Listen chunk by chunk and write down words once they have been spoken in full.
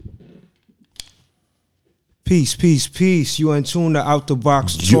Peace, peace, peace. You in tune to Out the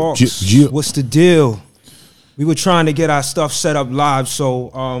Box Talks. Yeah. What's the deal? We were trying to get our stuff set up live,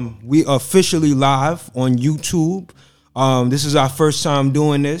 so we officially live on YouTube. This is our first time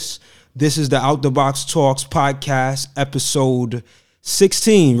doing this. This is the Out the Box Talks podcast, episode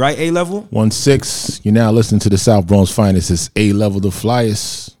 16, right, A-Level? 1-6. You're now listening to the South Bronx finest. It's A-Level the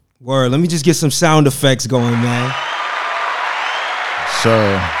Flyest. Word. Let me just get some sound effects going, man.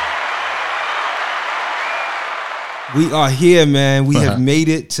 Sir. We are here, man. We have made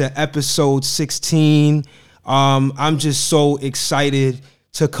it to episode 16. I'm just so excited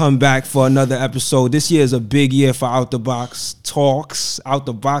to come back for another episode. This year is a big year for Out the Box Talks, Out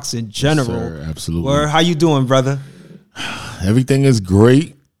the Box in general. Yes, sir, absolutely. Word. How you doing, brother? Everything is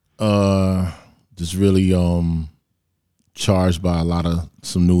great. Just really charged by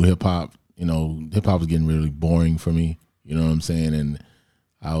some new hip hop. You know, hip hop is getting really boring for me. You know what I'm saying? And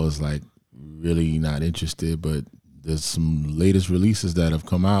I was like really not interested, but there's some latest releases that have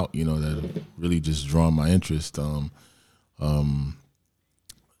come out, you know, that have really just drawn my interest. In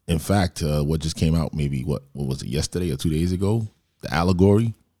fact, what just came out maybe what was it, yesterday or 2 days ago? The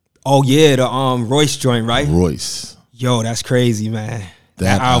Allegory. Oh yeah, the Royce joint, right? Royce. Yo, that's crazy, man.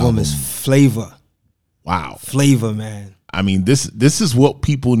 That album is flavor. Wow. Flavor, man. I mean, this is what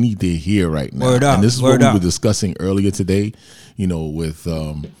people need to hear right now. Word up, and this is word what we up. were discussing earlier today, you know, with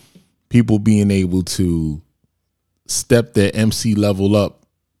people being able to step their MC level up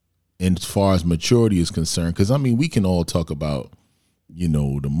as far as maturity is concerned. Because, I mean, we can all talk about, you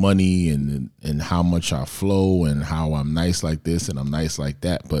know, the money and how much I flow and how I'm nice like this and I'm nice like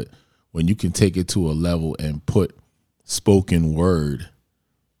that. But when you can take it to a level and put spoken word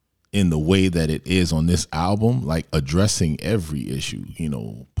in the way that it is on this album, like addressing every issue, you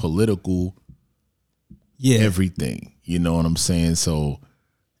know, political, everything, you know what I'm saying? So,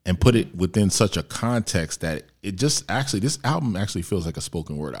 and put it within such a context that it just actually, this album actually feels like a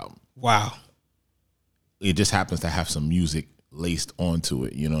spoken word album. Wow. It just happens to have some music laced onto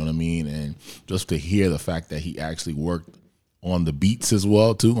it, you know what I mean? And just to hear the fact that he actually worked on the beats as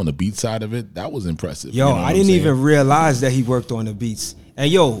well, too, on the beat side of it, that was impressive. Yo, you know what I I'm didn't saying? even realize that he worked on the beats.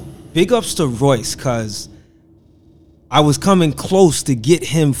 And yo, big ups to Royce, because I was coming close to get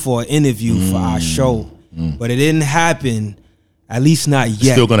him for an interview for our show, but it didn't happen, at least not yet.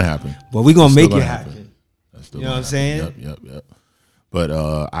 It's still going to happen. But we're going to It's make still it gonna happen. That's still You know gonna what I'm saying? happen. Yep. But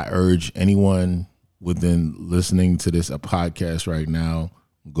I urge anyone within listening to this podcast right now,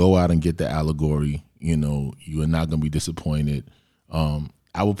 go out and get the Allegory. You know, you are not going to be disappointed.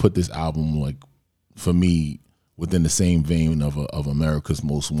 I would put this album, like, for me, within the same vein of America's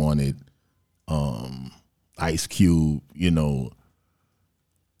Most Wanted, Ice Cube, you know,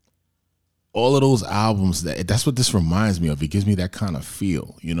 all of those albums. That's what this reminds me of. It gives me that kind of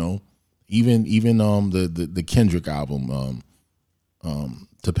feel, you know. Even the Kendrick album,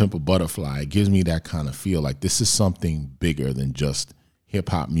 To Pimp a Butterfly, it gives me that kind of feel. Like this is something bigger than just hip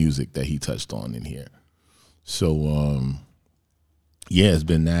hop music that he touched on in here. So yeah, it's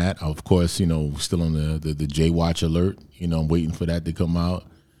been that. Of course, you know, still on the J Watch alert. You know, I'm waiting for that to come out.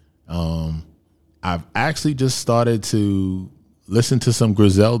 I've actually just started to listen to some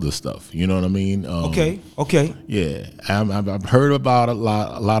Griselda stuff. You know what I mean? Okay. Yeah, I've heard about a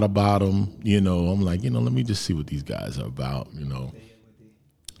lot about them. You know, I'm like, you know, let me just see what these guys are about. You know,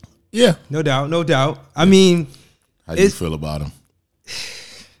 yeah, No doubt. I mean, how do you feel about them?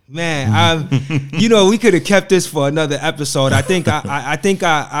 man, you know, we could have kept this for another episode. I think I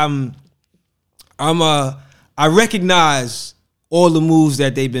recognize all the moves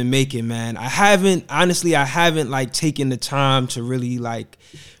that they've been making, man. I haven't like taken the time to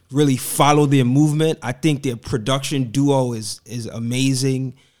really follow their movement. I think their production duo is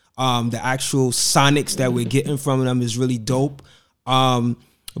amazing. The actual sonics that we're getting from them is really dope.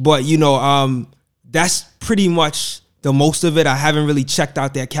 But you know, that's pretty much the most of it. I haven't really checked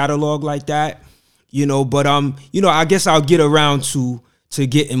out their catalog like that, you know, but you know, I guess I'll get around to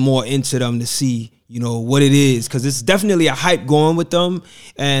getting more into them to see, you know, what it is, because it's definitely a hype going with them,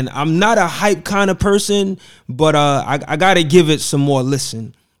 and I'm not a hype kind of person, but I gotta give it some more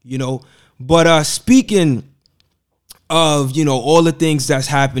listen, you know. But speaking of, you know, all the things that's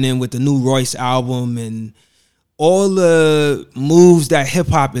happening with the new Royce album and all the moves that hip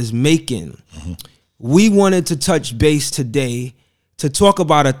hop is making, we wanted to touch base today to talk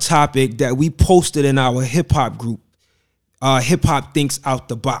about a topic that we posted in our hip hop group, Hip Hop Thinks Out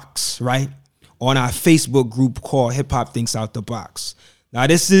the Box, right? On our Facebook group called Hip Hop Thinks Out the Box. Now,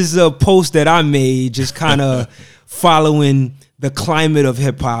 this is a post that I made just kind of following the climate of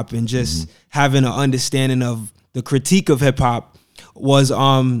hip hop and just having an understanding of the critique of hip hop. Was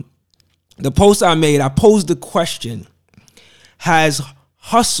the post I made, I posed the question, has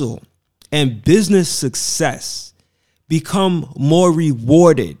hustle and business success become more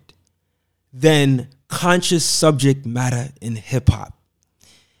rewarded than conscious subject matter in hip hop?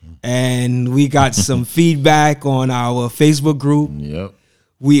 And we got some feedback on our Facebook group. Yep.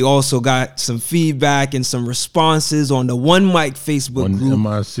 We also got some feedback and some responses on the One Mic Facebook group,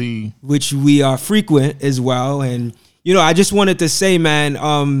 MIC, which we are frequent as well. And, you know, I just wanted to say, man,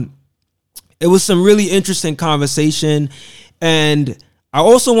 it was some really interesting conversation. And I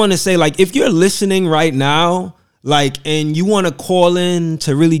also want to say, like, if you're listening right now, like, and you want to call in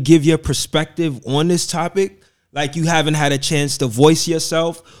to really give your perspective on this topic, like you haven't had a chance to voice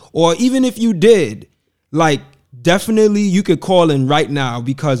yourself, or even if you did, like, definitely you could call in right now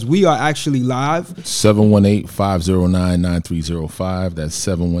because we are actually live. 718-509-9305. That's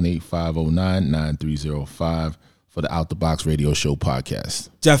 718-509-9305 for the Out the Box Radio Show podcast.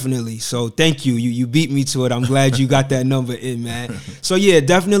 Definitely. So thank you. You beat me to it. I'm glad you got that number in, man. So yeah,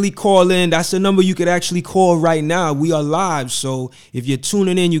 definitely call in. That's the number you could actually call right now. We are live. So if you're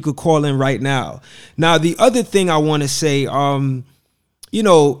tuning in, you could call in right now. Now, the other thing I want to say, you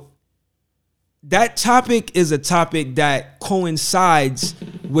know, that topic is a topic that coincides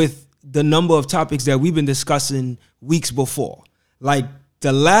with the number of topics that we've been discussing weeks before. Like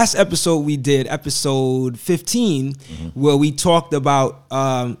the last episode we did, episode 15, where we talked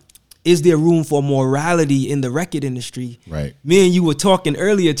about is there room for morality in the record industry? Right. Me and you were talking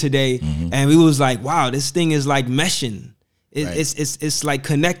earlier today, and we was like, wow, this thing is like meshing. It's like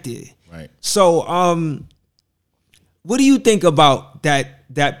connected. Right. So what do you think about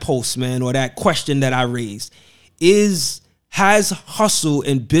that post, man, or that question that I raised? Has hustle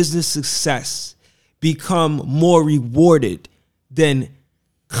and business success become more rewarded than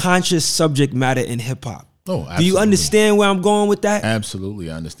conscious subject matter in hip hop? Oh, absolutely. Do you understand where I'm going with that?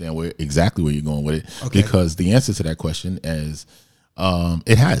 Absolutely, I understand exactly where you're going with it. Okay. Because the answer to that question is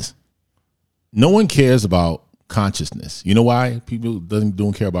it has. No one cares about consciousness. You know why people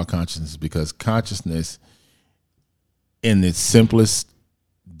don't care about consciousness? Because consciousness, in its simplest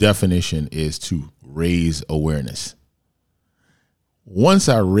definition, is to raise awareness. Once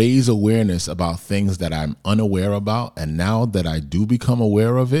I raise awareness about things that I'm unaware about, and now that I do become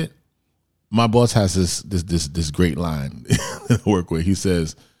aware of it, my boss has this great line that I work with. He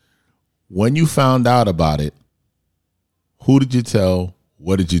says, when you found out about it, who did you tell?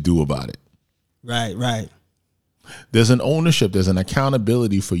 What did you do about it? Right. There's an ownership, there's an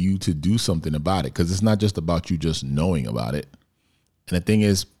accountability for you to do something about it, because it's not just about you just knowing about it. And the thing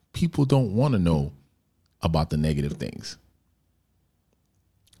is, people don't want to know about the negative things.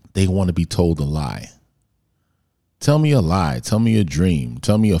 They want to be told a lie. Tell me a lie. Tell me a dream.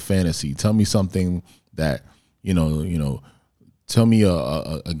 Tell me a fantasy. Tell me something that, you know, tell me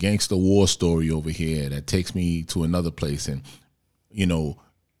a gangster war story over here that takes me to another place, and, you know,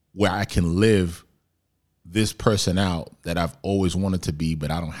 where I can live this person out that I've always wanted to be,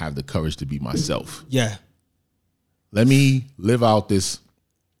 but I don't have the courage to be myself. Yeah. Let me live out this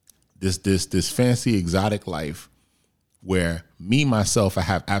fancy, exotic life where me, myself, I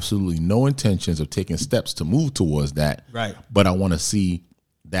have absolutely no intentions of taking steps to move towards that. Right. But I want to see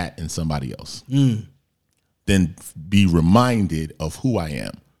that in somebody else. Then be reminded of who I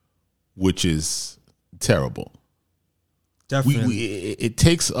am, which is terrible. Definitely. It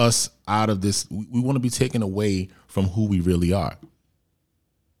takes us out of this. We want to be taken away from who we really are,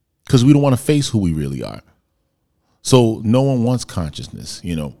 because we don't want to face who we really are. So no one wants consciousness.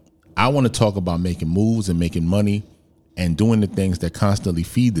 You know, I want to talk about making moves and making money and doing the things that constantly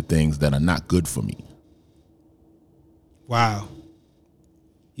feed the things that are not good for me. Wow.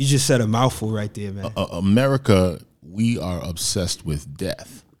 You just said a mouthful right there, man. America, we are obsessed with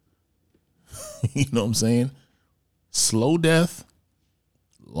death. You know what I'm saying? Slow death,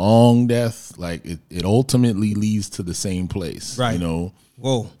 long death, like it ultimately leads to the same place. Right. You know,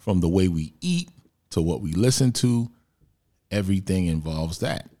 Whoa. From the way we eat to what we listen to, everything involves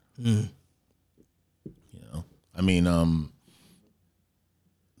that. You know, I mean,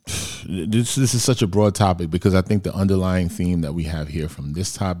 this is such a broad topic, because I think the underlying theme that we have here, from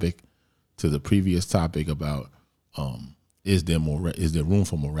this topic to the previous topic about is there room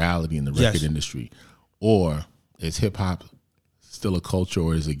for morality in the record industry, or is hip hop still a culture,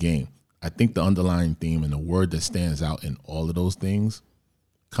 or is it a game? I think the underlying theme and the word that stands out in all of those things,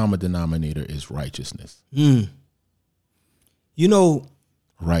 common denominator, is righteousness. You know,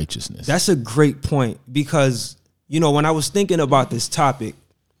 righteousness. That's a great point, because, you know, when I was thinking about this topic,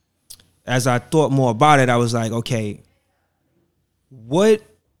 as I thought more about it, I was like, okay, what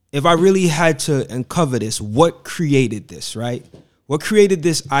if I really had to uncover this? What created this, right? What created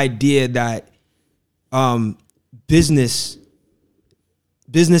this idea that business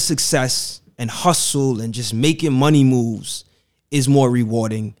success and hustle and just making money moves is more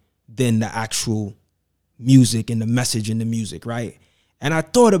rewarding than the actual music and the message in the music, right? And I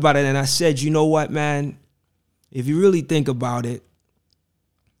thought about it and I said, you know what, man? If you really think about it,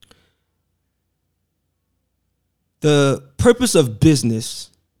 the purpose of business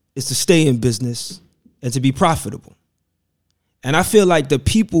is to stay in business and to be profitable. And I feel like the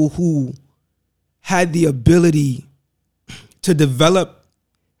people who had the ability to develop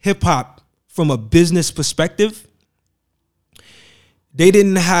hip hop from a business perspective, they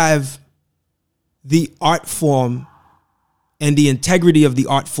didn't have the art form and the integrity of the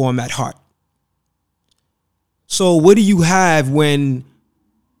art form at heart. So what do you have when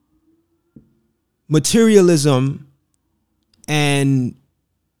materialism and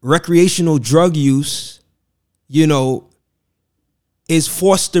recreational drug use, is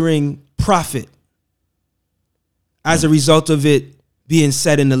fostering profit as a result of it being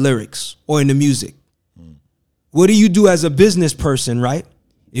said in the lyrics or in the music? What do you do as a business person, right?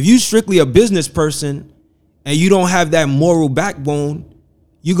 If you strictly a business person and you don't have that moral backbone,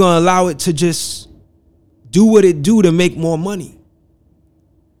 you're going to allow it to just do what it do to make more money.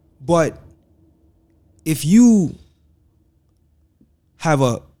 But if you have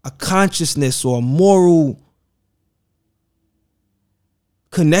a consciousness or a moral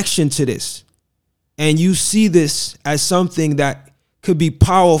connection to this, and you see this as something that could be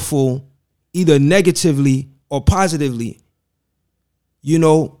powerful either negatively or positively,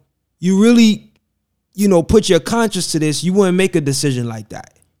 you really, put your conscience to this, you wouldn't make a decision like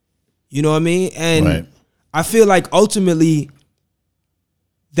that. You know what I mean? And right. I feel like ultimately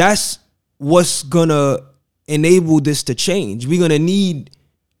that's what's gonna enable this to change. We're gonna need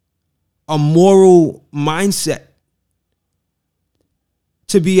a moral mindset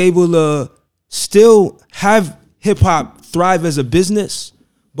to be able to still have hip hop thrive as a business,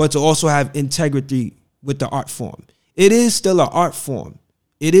 but to also have integrity with the art form. It is still an art form.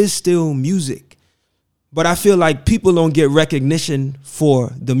 It is still music. But I feel like people don't get recognition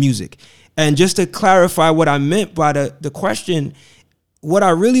for the music. And just to clarify what I meant by the question, what I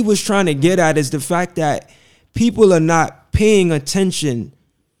really was trying to get at is the fact that people are not paying attention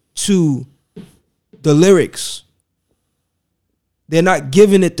to the lyrics. They're not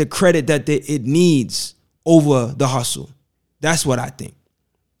giving it the credit that it needs over the hustle. That's what I think.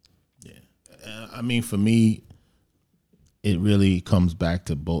 Yeah. I mean, for me, it really comes back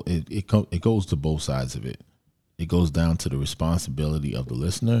to both. It goes to both sides of it. It goes down to the responsibility of the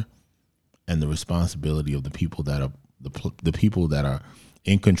listener and the responsibility of the people that are the people that are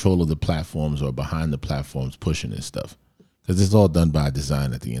in control of the platforms or behind the platforms pushing this stuff, because it's all done by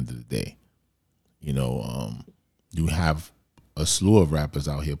design at the end of the day. You have a slew of rappers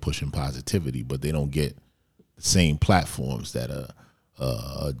out here pushing positivity, but they don't get the same platforms that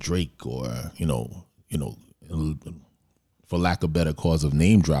a Drake or for lack of better cause of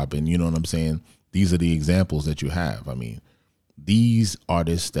name dropping. You know what I'm saying? These are the examples that you have. I mean, these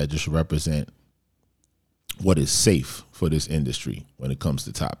artists that just represent what is safe for this industry when it comes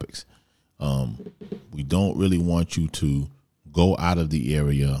to topics. We don't really want you to go out of the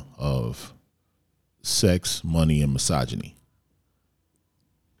area of sex, money, and misogyny.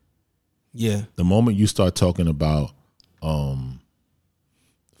 Yeah. The moment you start talking about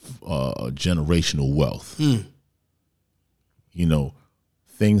generational wealth,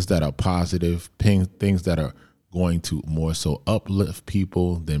 things that are positive, things that are going to more so uplift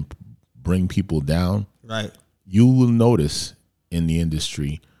people than bring people down. Right. You will notice in the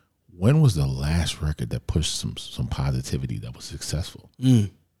industry, when was the last record that pushed some positivity that was successful?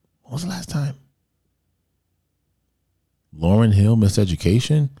 When was the last time? Lauryn Hill,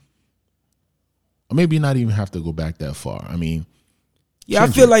 Miseducation? Or maybe not even have to go back that far. I mean, yeah,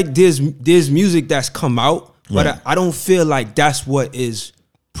 Kendrick. I feel like there's music that's come out, but right. I don't feel like that's what is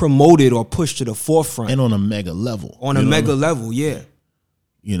promoted or pushed to the forefront. And on a mega level. On a mega level, yeah.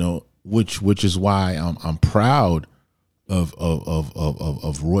 Which is why I'm proud of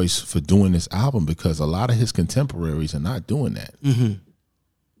Royce for doing this album, because a lot of his contemporaries are not doing that. Mm-hmm.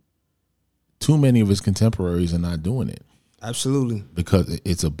 Too many of his contemporaries are not doing it. Absolutely. Because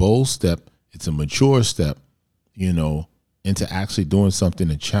it's a bold step, it's a mature step, into actually doing something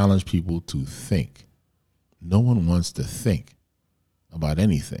to challenge people to think. No one wants to think about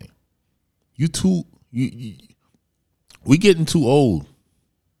anything. We getting too old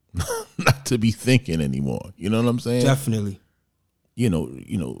not to be thinking anymore. You know what I'm saying? Definitely.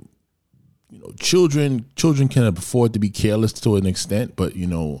 Children can afford to be careless to an extent, but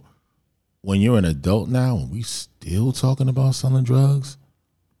when you're an adult now and we still talking about selling drugs,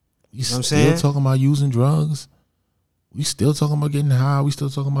 we still talking about using drugs, we still talking about getting high, we still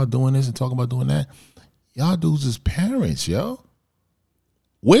talking about doing this and talking about doing that. Y'all dudes is parents, yo.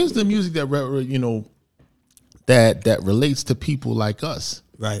 Where's the music that that relates to people like us,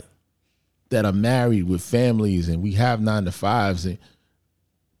 right? That are married with families and we have 9-to-5s. And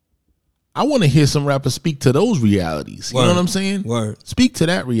I want to hear some rappers speak to those realities. You know what I'm saying? Word. Speak to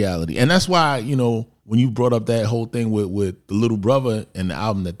that reality. And that's why, when you brought up that whole thing with the Little Brother and the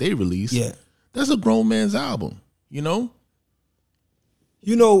album that they released, that's a grown man's album,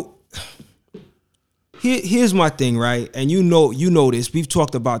 Here's my thing, right? And you know this. We've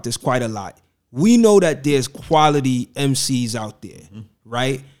talked about this quite a lot. We know that there's quality MCs out there,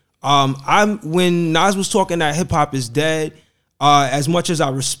 right? When Nas was talking that hip hop is dead, as much as I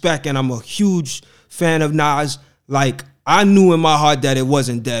respect and I'm a huge fan of Nas, like I knew in my heart that it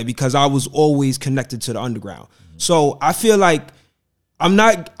wasn't dead because I was always connected to the underground. So I feel like I'm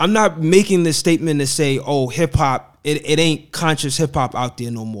not making this statement to say, oh, hip hop, it ain't conscious hip hop out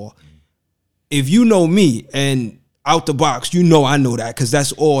there no more. If you know me and out the box, I know that because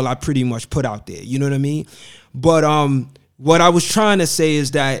that's all I pretty much put out there. You know what I mean? But what I was trying to say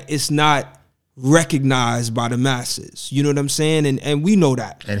is that it's not recognized by the masses. You know what I'm saying? And we know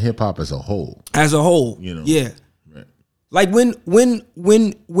that. And hip hop as a whole. Yeah. Right. Like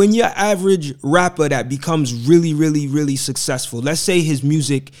when your average rapper that becomes really, really, really successful, let's say his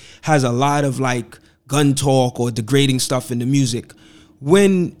music has a lot of like gun talk or degrading stuff in the music,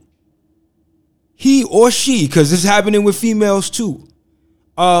 when he or she, because it's happening with females too,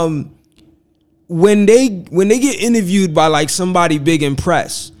 when they get interviewed by like somebody big in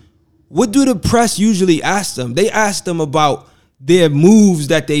press, what do the press usually ask them? They ask them about their moves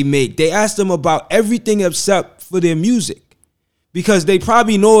that they make. They ask them about everything except for their music, because they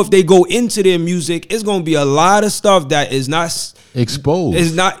probably know if they go into their music, it's gonna be a lot of stuff that is not exposed.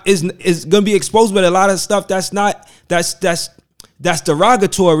 Is gonna be exposed, but a lot of stuff that's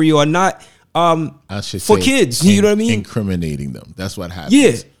derogatory or not. I should for say kids, you know what I mean? Incriminating them. That's what happens.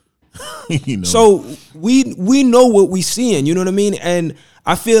 Yeah. So we know what we seeing, you know what I mean? And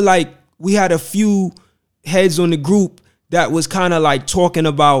I feel like we had a few heads on the group that was kind of like talking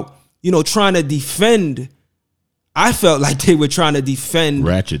about, trying to defend. I felt like they were trying to defend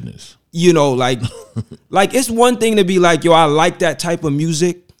ratchetness. Like it's one thing to be like, yo, I like that type of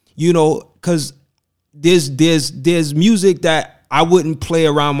music, because there's music that I wouldn't play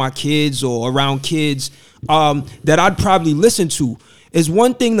around my kids or around kids that I'd probably listen to. It's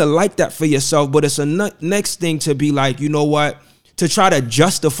one thing to like that for yourself, but it's a next thing to be like, you know what, to try to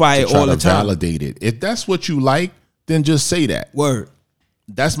justify it all the time. Validate it. If that's what you like, then just say that. Word.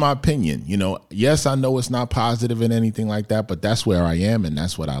 That's my opinion. Yes, I know it's not positive and anything like that, but that's where I am and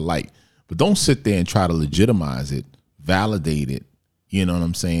that's what I like. But don't sit there and try to legitimize it, validate it, you know what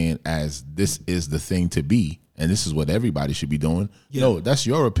I'm saying, as this is the thing to be. And this is what everybody should be doing. Yeah. No, that's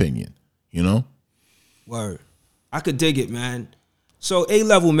your opinion, Word. I could dig it, man. So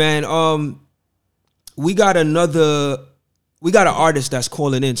A-Level, man, we got an artist that's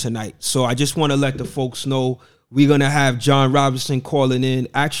calling in tonight. So I just want to let the folks know we're going to have John Robinson calling in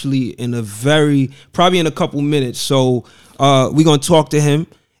actually probably in a couple minutes. So we're going to talk to him.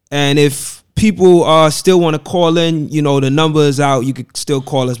 And if people still want to call in, the number is out. You could still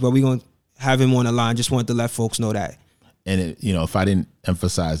call us, but we're going to have him on the line. Just wanted to let folks know that. And if I didn't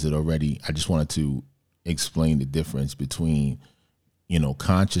emphasize it already, I just wanted to explain the difference between,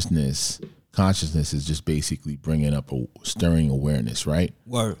 consciousness. Consciousness is just basically bringing up stirring awareness, right?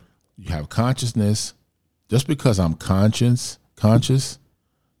 Word. You have consciousness. Just because I'm conscious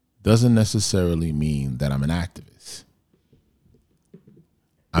doesn't necessarily mean that I'm an activist.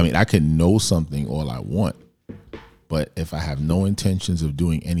 I mean, I can know something all I want, but if I have no intentions of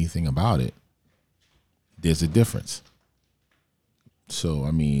doing anything about it, there's a difference. So,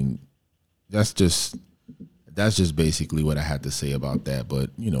 I mean, that's just basically what I had to say about that. But,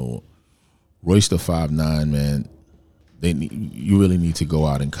 Royce the 5'9", man, you really need to go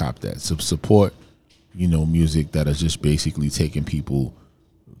out and cop that. So support, music that is just basically taking people's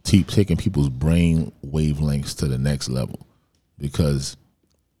brain wavelengths to the next level, because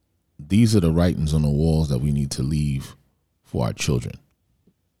these are the writings on the walls that we need to leave for our children.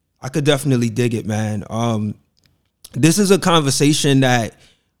 I could definitely dig it, man. This is a conversation that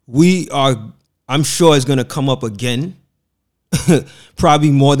I'm sure is going to come up again,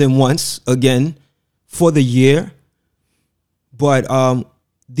 probably more than once again for the year. But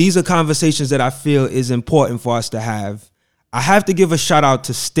these are conversations that I feel is important for us to have. I have to give a shout out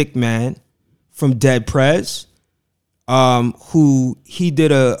to Stickman from Dead Prez. who he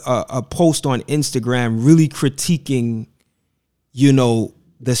did a post on Instagram really critiquing, you know,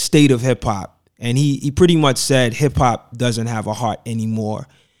 the state of hip hop. And he pretty much said hip hop doesn't have a heart anymore.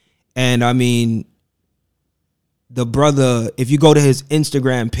 And I mean, the brother, if you go to his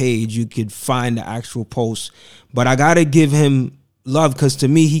Instagram page, you could find the actual post. But I got to give him love, because to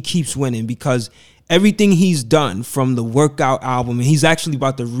me, he keeps winning, because everything he's done from the Workout album, and he's actually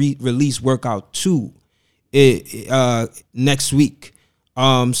about to release Workout 2 next week.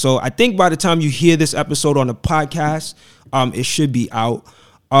 So I think by the time you hear this episode on the podcast, it should be out.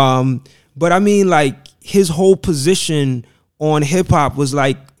 But I mean, like, his whole position on hip hop was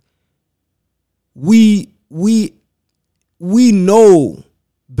like, we know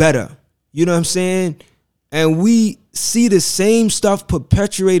better. You know what I'm saying? And we see the same stuff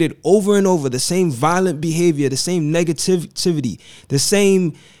perpetuated over and over, the same violent behavior, the same negativity, the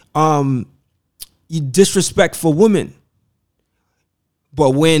same disrespect for women.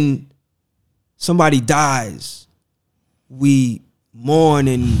 But when somebody dies, we mourn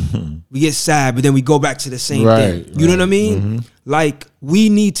and we get sad, but then we go back to the same thing. You know what I mean? Mm-hmm. Like, we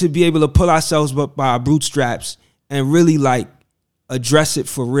need to be able to pull ourselves up by our bootstraps and really, like, address it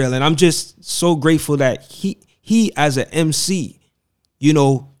for real. And I'm just so grateful that he as an MC, you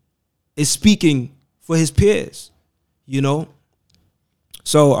know, is speaking for his peers, you know?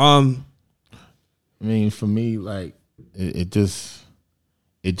 So, I mean, for me, like, it just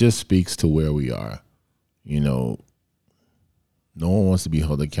speaks to where we are. You know, no one wants to be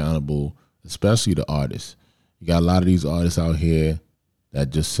held accountable, especially the artists. You got a lot of these artists out here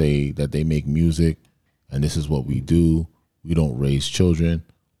that just say that they make music and this is what we do. We don't raise children.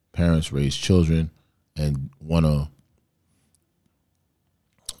 Parents raise children and want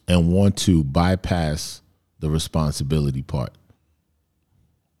to bypass the responsibility part.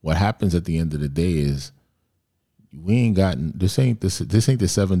 What happens at the end of the day is we ain't gotten this ain't the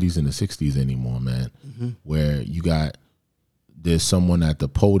 70s and the 60s anymore, man. Mm-hmm. Where there's someone at the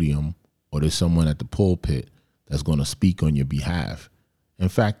podium or there's someone at the pulpit that's going to speak on your behalf. In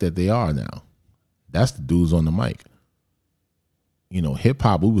fact, that they are now. That's the dudes on the mic. You know, hip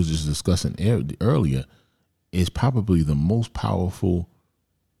hop, we was just discussing earlier, is probably the most powerful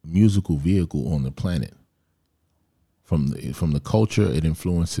musical vehicle on the planet. From the culture, it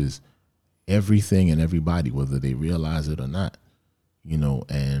influences everything and everybody, whether they realize it or not. You know,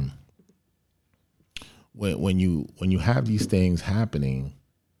 and when you have these things happening,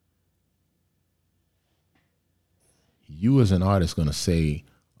 you as an artist gonna say,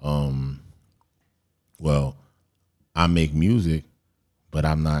 well, I make music, but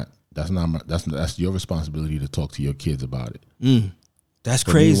I'm not. That's your responsibility to talk to your kids about it. That's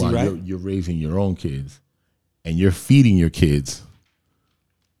crazy, right? You're raising your own kids, and you're feeding your kids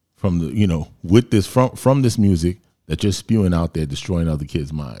from the, you know, with this from this music that you're spewing out there, destroying other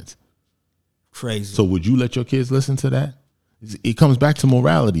kids' minds. Crazy. So would you let your kids listen to that? It comes back to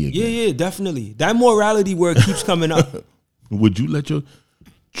morality again. Yeah, definitely. That morality word keeps coming up. Would you let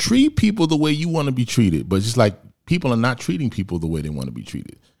treat people the way you want to be treated? But just like people are not treating people the way they want to be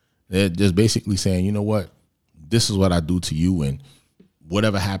treated. They're just basically saying, you know what? This is what I do to you, and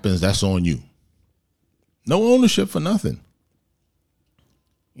whatever happens, that's on you. No ownership for nothing.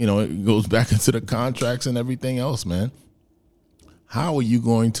 You know, it goes back into the contracts and everything else, man. How are you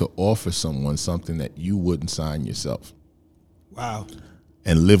going to offer someone something that you wouldn't sign yourself? Wow.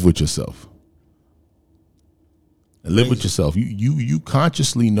 And live with yourself. And live with yourself. You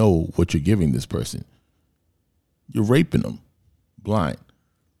consciously know what you're giving this person. You're raping them blind.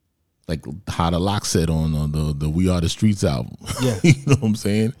 Like how the Lock said on the We Are the Streets album. Yeah. You know what I'm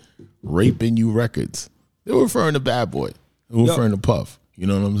saying? Raping you records. They were referring to Bad Boy. They were referring to Puff. You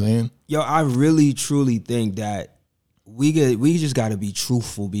know what I'm saying? Yo, I really, truly think that we just got to be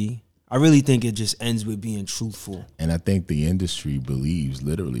truthful, B. I really think it just ends with being truthful. And I think the industry believes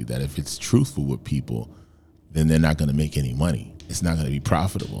literally that if it's truthful with people, then they're not going to make any money. It's not going to be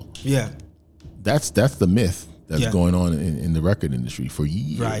profitable. Yeah. That's the myth that's going on in the record industry for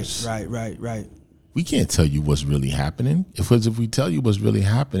years. Right. We can't tell you what's really happening. If we tell you what's really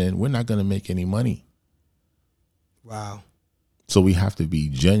happening, we're not going to make any money. Wow. So we have to be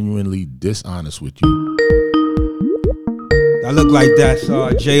genuinely dishonest with you. That look like that's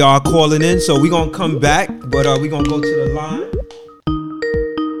JR calling in, so we're going to come back, but we're going to go to the line.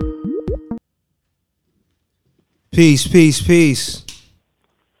 Peace. Peace,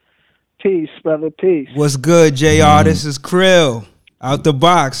 brother, peace. What's good, JR? This is Krill, out the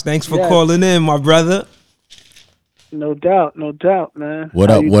box. Thanks for calling in, my brother. No doubt, man. What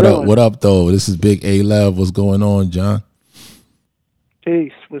up, though? This is Big A-Lev. What's going on, John?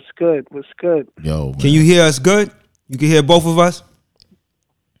 Peace. What's good? Yo, man. Can you hear us good? You can hear both of us?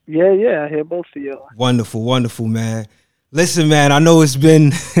 Yeah, I hear both of y'all. Wonderful, wonderful, man. Listen, man, I know it's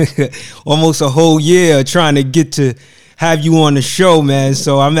been almost a whole year trying to get to have you on the show, man.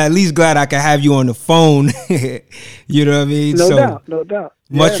 So I'm at least glad I can have you on the phone. You know what I mean? No so doubt, no doubt.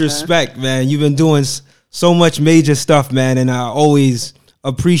 Much respect, man. You've been doing so much major stuff, man, and I always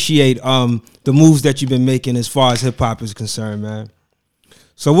appreciate the moves that you've been making as far as hip hop is concerned, man.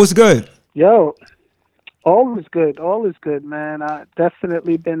 So what's good? Yo, all is good. All is good, man. I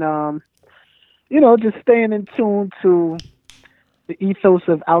definitely been just staying in tune to the ethos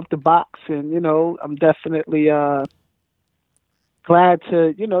of Out the Box, and I'm definitely glad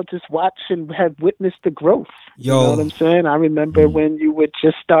to just watch and have witnessed the growth. Yo. You know what I'm saying? I remember when you were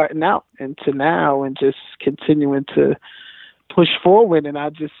just starting out and to now and just continuing to push forward. And I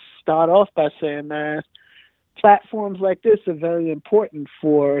just start off by saying, man, platforms like this are very important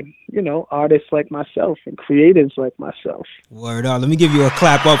for, artists like myself and creatives like myself. Word up. Let me give you a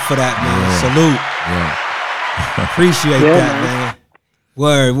clap up for that, man. Yeah. Salute. Appreciate that,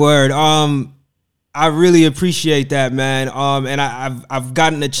 man. Word. I really appreciate that, man. And I've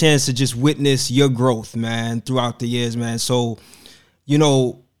gotten a chance to just witness your growth, man, throughout the years, man. So,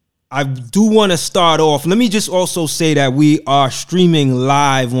 I do want to start off. Let me just also say that we are streaming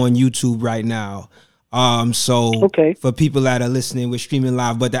live on YouTube right now. Okay. For people that are listening, we're streaming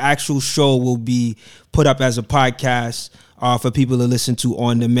live, but the actual show will be put up as a podcast for people to listen to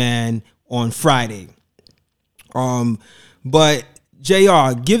on demand on Friday. But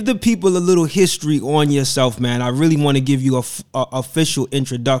JR, give the people a little history on yourself, man. I really want to give you a official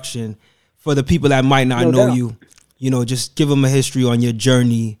introduction for the people that might not know you. Just give them a history on your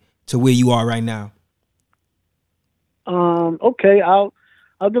journey to where you are right now. Okay, I'll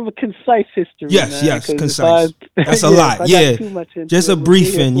give a concise history. Yes, man, yes, concise. That's a lot. Yeah, just a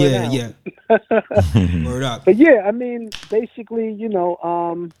briefing. Yeah. Word up. But yeah, I mean, basically,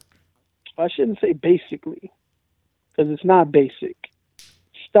 I shouldn't say basically, because it's not basic.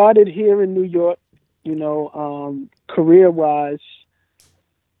 Started here in New York, career-wise,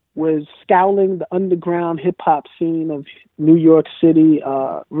 was scouring the underground hip-hop scene of New York City,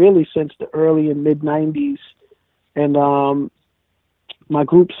 really since the early and mid-'90s. And my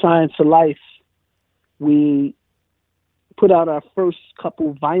group, Science of Life, we put out our first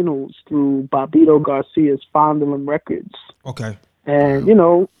couple vinyls through Bobbito Garcia's Fondulum Records. Okay.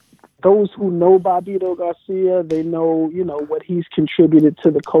 And, those who know Bobbito Garcia, they know, what he's contributed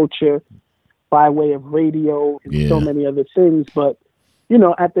to the culture by way of radio and so many other things. But,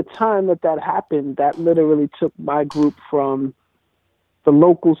 at the time that happened, that literally took my group from the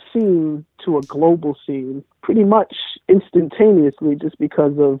local scene to a global scene pretty much instantaneously, just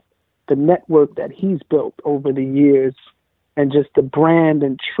because of the network that he's built over the years and just the brand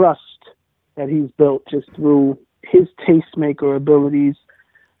and trust that he's built just through his tastemaker abilities.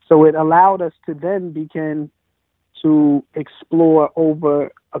 So it allowed us to then begin to explore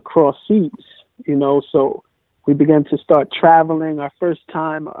across seas, so we began to start traveling. Our first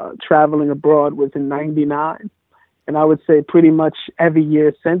time traveling abroad was in 99. And I would say pretty much every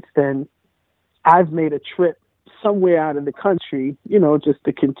year since then, I've made a trip somewhere out of the country, just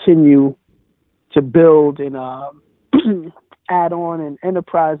to continue to build and add on and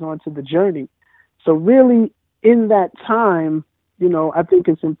enterprise onto the journey. So really in that time, I think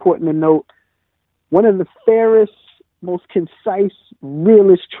it's important to note one of the fairest, most concise,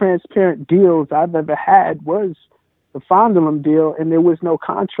 realist, transparent deals I've ever had was the Fondulum deal, and there was no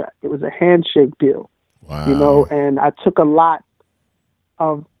contract. It was a handshake deal. Wow. And I took a lot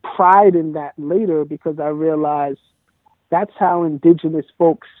of pride in that later because I realized that's how indigenous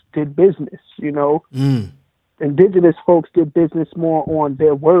folks did business, Indigenous folks did business more on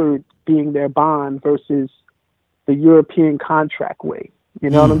their word being their bond versus the European contract way. You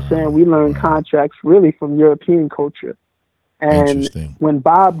know what I'm saying? We learned contracts really from European culture. And when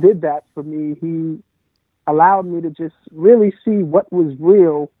Bob did that for me, he allowed me to just really see what was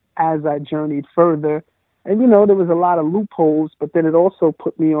real as I journeyed further. And, there was a lot of loopholes, but then it also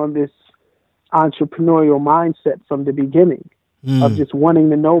put me on this entrepreneurial mindset from the beginning of just wanting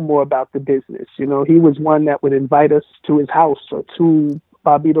to know more about the business. He was one that would invite us to his house or to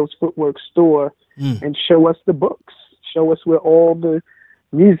Bobbito's Footwork store and show us the books, show us where all the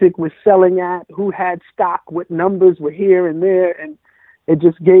music was selling at, who had stock, what numbers were here and there. And it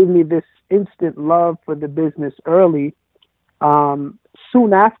just gave me this instant love for the business early.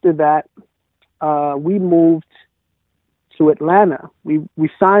 Soon after that, we moved to Atlanta.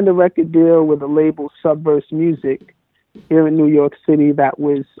 We signed a record deal with a label, Subverse Music, here in New York City that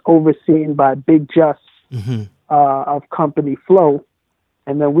was overseen by Big Just of Company Flow.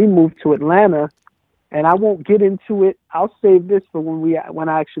 And then we moved to Atlanta and I won't get into it. I'll save this for when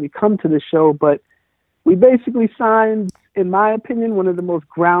I actually come to the show. But we basically signed, in my opinion, one of the most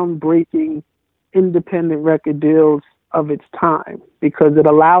groundbreaking independent record deals of its time, because it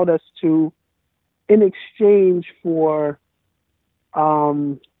allowed us to, in exchange for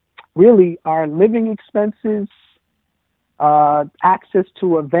really our living expenses, access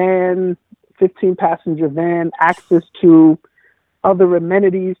to a van, 15-passenger van, access to other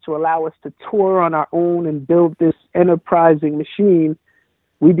amenities to allow us to tour on our own and build this enterprising machine,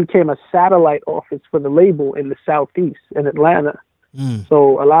 we became a satellite office for the label in the Southeast, in Atlanta.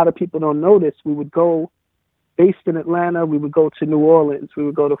 So a lot of people don't know this. We would go, based in Atlanta, we would go to New Orleans, we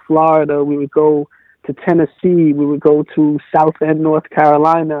would go to Florida, we would go to Tennessee, we would go to South End, North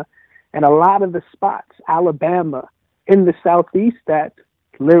Carolina, and a lot of the spots, Alabama, in the Southeast, that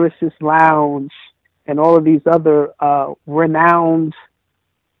Lyricist Lounge and all of these other renowned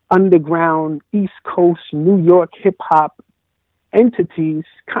underground East Coast New York hip-hop entities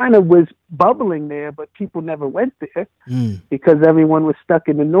kind of was bubbling there, but people never went there because everyone was stuck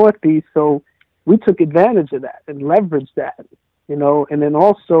in the Northeast. So we took advantage of that and leveraged that, you know. And then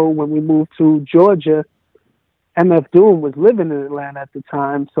also when we moved to Georgia, MF Doom was living in Atlanta at the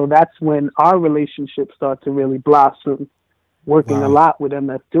time. So that's when our relationship started to really blossom, working a lot with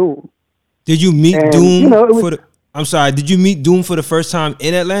MF Doom. Did you meet Doom I'm sorry, did you meet Doom for the first time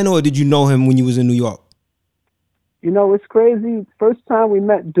in Atlanta, or did you know him when you was in New York? You know, it's crazy. First time we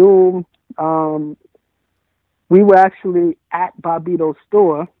met Doom, we were actually at Bobbito's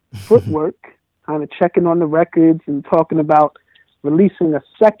store, Footwork, kind of checking on the records and talking about releasing a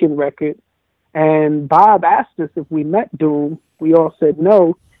second record. And Bob asked us if we met Doom. We all said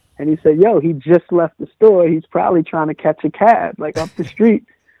no. And he said, yo, he just left the store. He's probably trying to catch a cab, like up the street.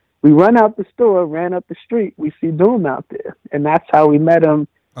 We run out the store, ran up the street. We see Doom out there. And that's how we met him.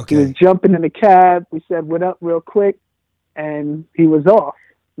 Okay. He was jumping in the cab. We said, what up, real quick. And he was off.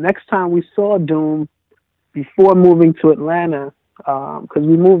 Next time we saw Doom, before moving to Atlanta, because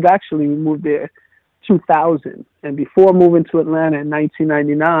we moved there 2000. And before moving to Atlanta in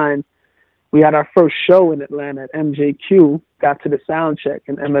 1999, we had our first show in Atlanta at MJQ, got to the sound check,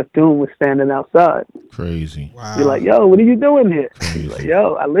 and MF Doom was standing outside. Crazy. Wow. You're like, yo, what are you doing here? He's like,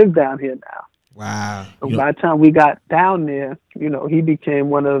 yo, I live down here now. Wow. So by the time we got down there, you know, he became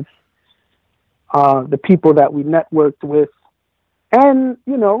one of the people that we networked with. And,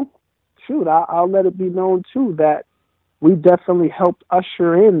 you know, shoot, I'll let it be known, too, that we definitely helped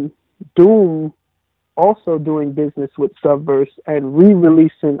usher in Doom also doing business with Subverse and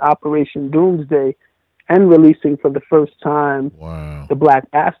re-releasing Operation Doomsday and releasing for the first time the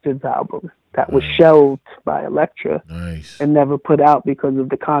Black Bastards album that was shelved by Elektra and never put out because of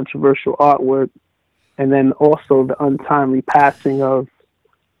the controversial artwork, and then also the untimely passing of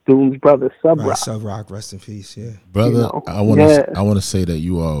Doom's brother, Subroc. Right, Subroc, rest in peace, yeah. Brother, you know, I want to say that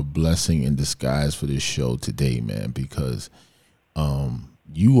you are a blessing in disguise for this show today, man, because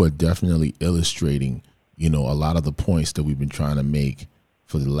you are definitely illustrating, you know, a lot of the points that we've been trying to make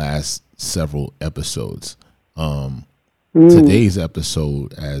for the last several episodes. Today's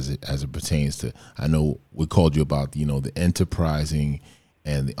episode, as it pertains to, I know we called you about, you know, the enterprising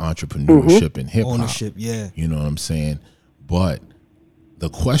and the entrepreneurship and hip hop. Ownership, yeah. You know what I'm saying? But the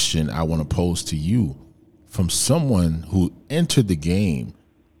question I want to pose to you, from someone who entered the game,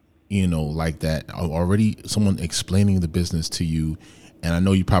 you know, like that, already someone explaining the business to you. And I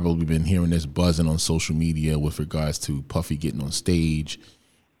know you probably been hearing this buzzing on social media with regards to Puffy getting on stage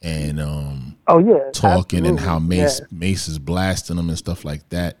and talking, absolutely, and how Mace is blasting him and stuff like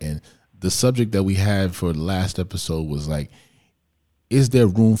that. And the subject that we had for the last episode was like, is there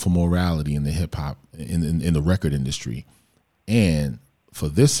room for morality in the hip hop in the record industry? And for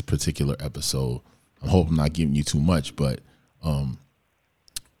this particular episode, I hope I'm not giving you too much, but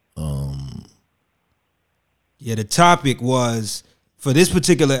the topic was, for this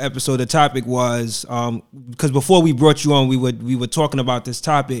particular episode, the topic was, because before we brought you on, we were talking about this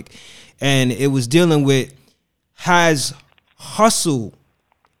topic, and it was dealing with, has hustle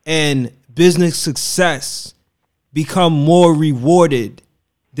and business success become more rewarded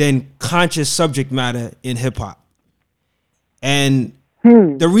than conscious subject matter in hip hop? And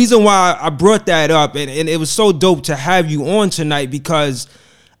the reason why I brought that up, and it was so dope to have you on tonight, because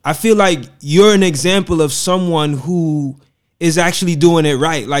I feel like you're an example of someone who is actually doing it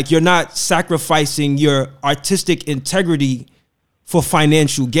right. Like, you're not sacrificing your artistic integrity for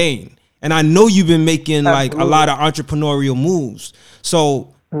financial gain. And I know you've been making like a lot of entrepreneurial moves.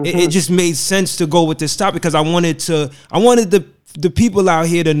 So it just made sense to go with this topic, because I wanted the the people out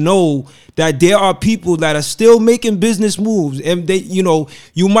here to know that there are people that are still making business moves, and they, you know,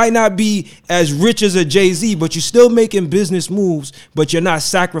 you might not be as rich as a Jay-Z, but you're still making business moves, but you're not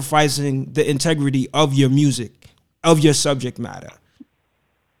sacrificing the integrity of your music, of your subject matter.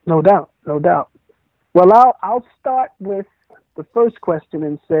 No doubt, no doubt. Well, I'll start with the first question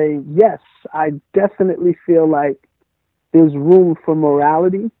and say, yes, I definitely feel like there's room for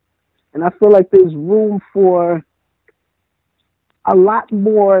morality, and I feel like there's room for a lot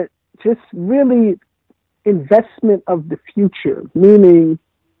more just really investment of the future, meaning,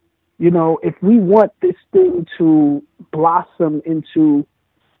 you know, if we want this thing to blossom into,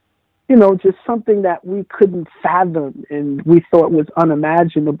 you know, just something that we couldn't fathom and we thought was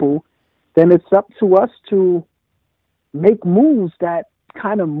unimaginable, then it's up to us to make moves that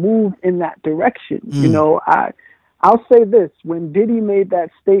kind of move in that direction. You know, I'll say this, when Diddy made that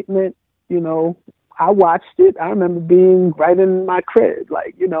statement, you know, I watched it. I remember being right in my crib,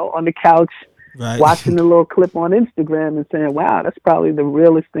 like, you know, on the couch, right, watching the little clip on Instagram and saying, wow, that's probably the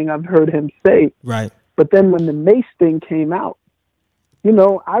realest thing I've heard him say. Right. But then when the Mace thing came out, you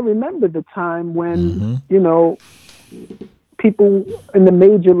know, I remember the time when, you know, people in the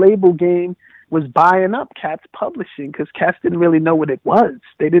major label game was buying up Cat's publishing because Cats didn't really know what it was.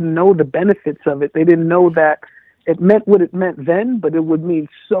 They didn't know the benefits of it. They didn't know that it meant what it meant then, but it would mean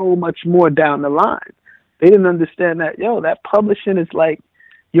so much more down the line. They didn't understand that, that publishing is like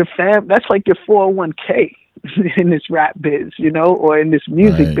your that's like your 401k in this rap biz, you know, or in this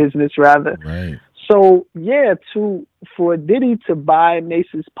music business rather. Right. So yeah, for Diddy to buy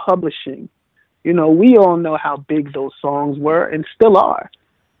Mace's publishing, you know, we all know how big those songs were and still are.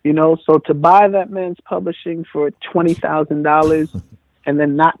 You know, so to buy that man's publishing for $20,000 and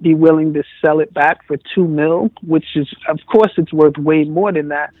then not be willing to sell it back for $2 million, which is, of course, it's worth way more than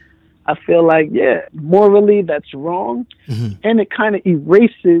that. I feel like, morally that's wrong. And it kind of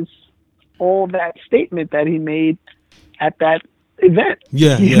erases all that statement that he made at that event.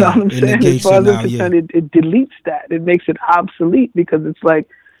 Yeah. You know what I'm saying? As far as I'm concerned, it deletes that. It makes it obsolete because it's like,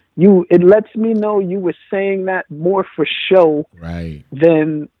 it lets me know you were saying that more for show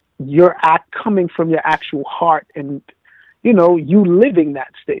than your act coming from your actual heart and, you know, you living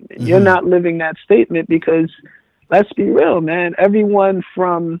that statement. You're not living that statement because, let's be real, man, everyone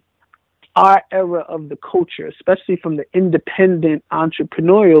from our era of the culture, especially from the independent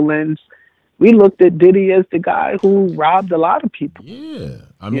entrepreneurial lens, we looked at Diddy as the guy who robbed a lot of people. Yeah.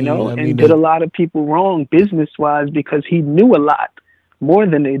 And did a lot of people wrong business-wise because he knew a lot more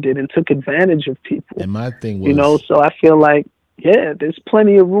than they did and took advantage of people. And my thing was, you know, so I feel like, there's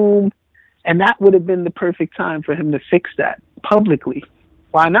plenty of room, and that would have been the perfect time for him to fix that publicly.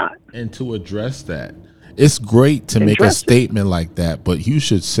 Why not? And to address that, it's great to make a statement like that, but you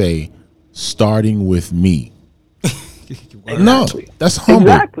should say, starting with me. No, that's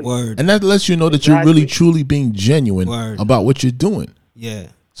humble. Word. And that lets you know that you're really, truly being genuine about what you're doing. Yeah.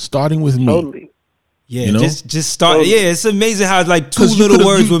 Starting with me. Totally. Yeah, you know? just start. Yeah, it's amazing how like two little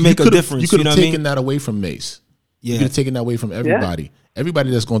words would make a difference. You could have taken that away from Mace. Yeah. You could have taken that away from everybody.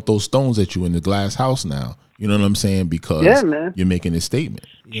 Everybody that's going to throw stones at you in the glass house now. You know what I'm saying? Because you're making this statement.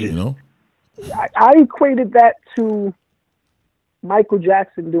 You know? I equated that to Michael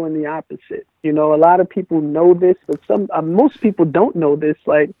Jackson doing the opposite. You know, a lot of people know this, but most people don't know this.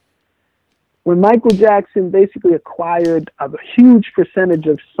 Like, when Michael Jackson basically acquired a huge percentage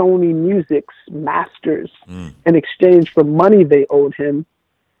of Sony Music's masters in exchange for money they owed him,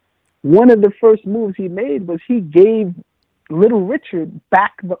 one of the first moves he made was he gave Little Richard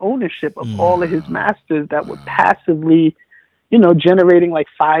back the ownership of all of his masters that were passively, you know, generating like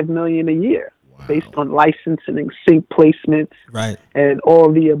 $5 million a year based on licensing and sync placements and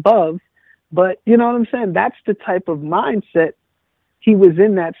all the above. But you know what I'm saying? That's the type of mindset he was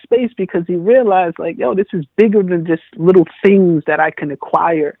in that space because he realized, like, this is bigger than just little things that I can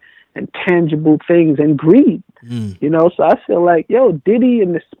acquire and tangible things and greed. You know, so I feel like, Diddy,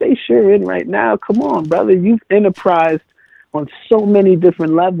 in the space you're in right now, come on, brother, you've enterprised on so many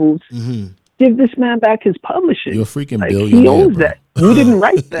different levels. Give this man back his publishing. You're a freaking billionaire. He owns that. You didn't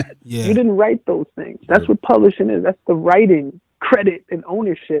write that. You didn't write those things. That's what publishing is. That's the writing, credit, and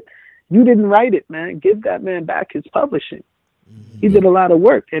ownership. You didn't write it, man. Give that man back his publishing. He did a lot of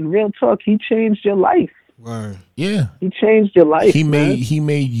work, and real talk, he changed your life. Yeah, he changed your life. He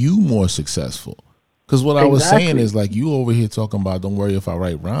made you more successful. Because what I was saying is, like, you over here talking about, don't worry if I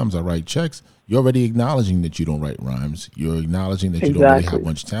write rhymes, I write checks. You're already acknowledging that you don't write rhymes. You're acknowledging that you don't really have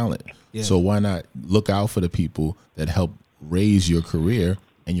much talent. So why not look out for the people that help raise your career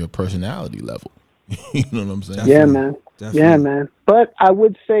and your personality level? You know what I'm saying? Yeah, man. Definitely. Yeah, man. But I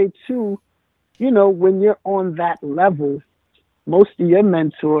would say too, you know, when you're on that level, most of your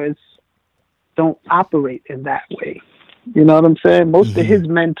mentors don't operate in that way. You know what I'm saying? Most of his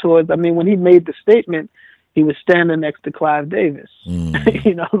mentors, I mean, when he made the statement, he was standing next to Clive Davis. You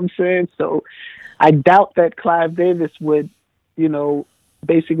know what I'm saying? So I doubt that Clive Davis would, you know,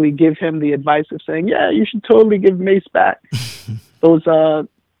 basically give him the advice of saying, yeah, you should totally give Mace back those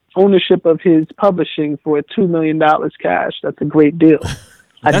ownership of his publishing for $2 million cash. That's a great deal.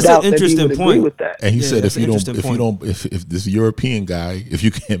 I That's doubt an that he interesting would agree point. with that. And he said, that's an interesting point. if this European guy, if you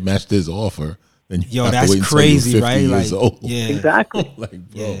can't match this offer, then you have to that's wait until crazy, you're 50 right? years Like, old. yeah, Exactly. Like,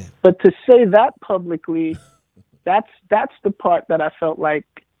 bro. yeah, But to say that publicly, that's the part that I felt like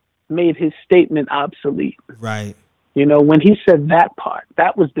made his statement obsolete. right. You know, when he said that part,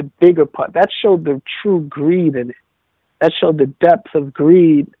 that was the bigger part. That showed the true greed in it. That showed the depth of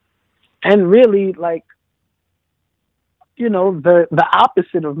greed. And really, like, you know, the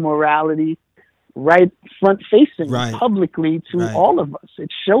opposite of morality, right front facing Right. publicly to Right. all of us.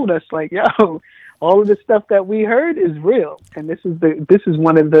 It showed us like, yo, all of the stuff that we heard is real. And this is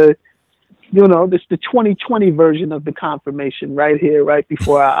one of the, you know, this the 2020 version of the confirmation right here, right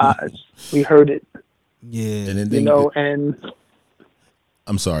before our eyes. We heard it, Yeah, And then you know, and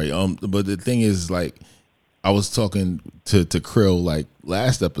I'm sorry. But the thing is, like, I was talking to Krill like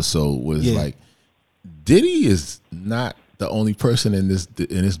last episode was Yeah. like, Diddy is not the only person in this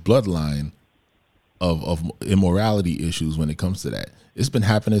bloodline of immorality issues when it comes to that. It's been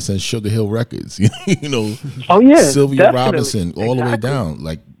happening since Sugar Hill Records. You know, oh yeah, Sylvia definitely. Robinson, all the way Exactly. down.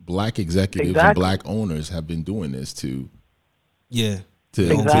 Like black executives and Exactly. black owners have been doing this to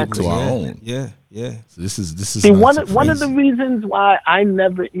Exactly. to our yeah, own. Yeah, yeah. So this is See, not one of the crazy. reasons why I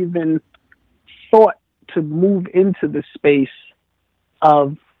never even thought to move into the space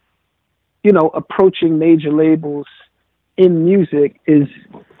of, you know, approaching major labels in music is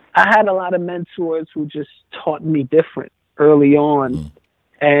I had a lot of mentors who just taught me different early on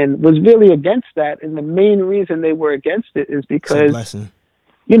and was really against that. And the main reason they were against it is It's a because, blessing.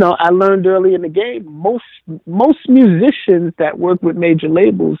 you know, I learned early in the game, most musicians that work with major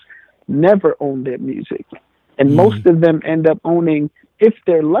labels never own their music. And most of them end up owning, if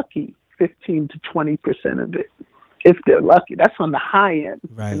they're lucky, 15 to 20% of it. If they're lucky. That's on the high end.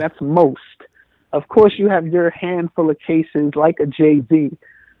 Right. And that's most. Of course, you have your handful of cases like a Jay-Z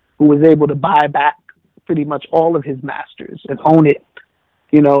who was able to buy back pretty much all of his masters and own it,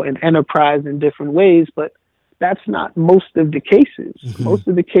 you know, and enterprise in different ways. But that's not most of the cases. Most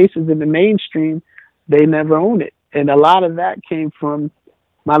of the cases in the mainstream, they never own it. And a lot of that came from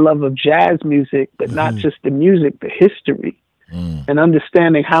my love of jazz music, but not just the music, the history, and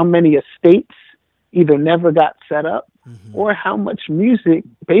understanding how many estates either never got set up or how much music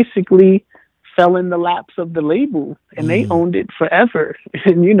basically fell in the laps of the label and they owned it forever.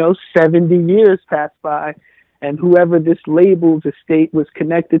 And, you know, 70 years passed by and whoever this label's estate was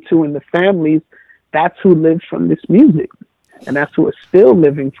connected to in the families, that's who lived from this music. And that's who is still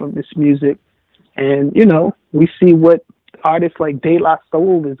living from this music. And, you know, we see what artists like De La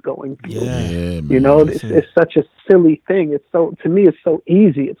Soul is going through. Yeah. Yeah, man. You know, it's such a silly thing. It's so, to me, it's so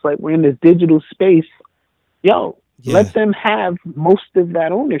easy. It's like we're in this digital space. Yo, Yeah. let them have most of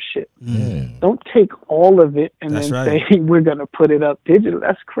that ownership. Yeah. Don't take all of it and That's then right. say we're going to put it up digital.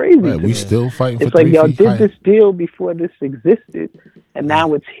 That's crazy. Right, to we me. still fighting for It's like 3 y'all feet did high. this deal before this existed, and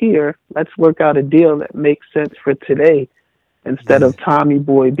now it's here. Let's work out a deal that makes sense for today, instead of Tommy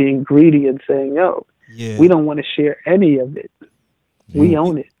Boy being greedy and saying, "Yo, Yeah. we don't want to share any of it. We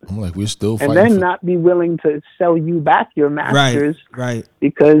own it." I'm like, we're still And fighting. then for, not be willing to sell you back your masters Right.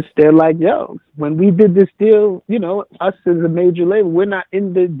 because they're like, yo, when we did this deal, you know, us as a major label, we're not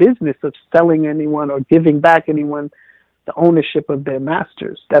in the business of selling anyone or giving back anyone the ownership of their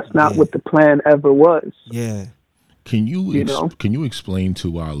masters. That's not Yeah. what the plan ever was. Yeah. Can you You know? can you explain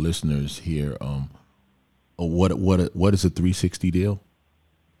to our listeners here what is a 360 deal?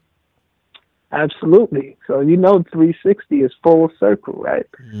 Absolutely. So, you know, 360 is full circle, right?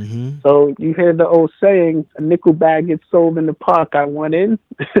 So you hear the old saying, a nickel bag gets sold in the park, I want in.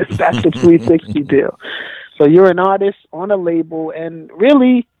 That's a 360 deal. So you're an artist on a label, and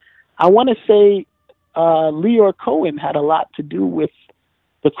really, I want to say Leor Cohen had a lot to do with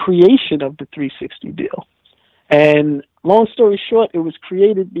the creation of the 360 deal. And long story short, it was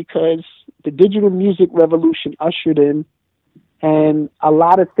created because the digital music revolution ushered in, and a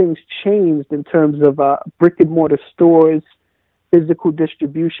lot of things changed in terms of brick and mortar stores, physical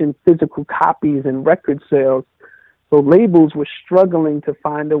distribution, physical copies, and record sales. So labels were struggling to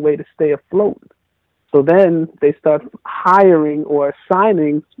find a way to stay afloat. So then they start hiring or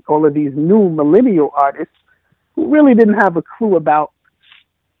signing all of these new millennial artists who really didn't have a clue about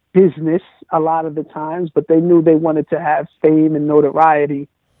business a lot of the times, but they knew they wanted to have fame and notoriety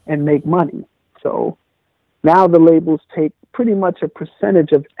and make money. So now the labels take pretty much a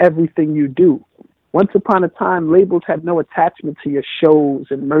percentage of everything you do. Once upon a time, labels had no attachment to your shows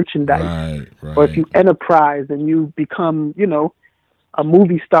and merchandise. Right. Or if you enterprise and you become, a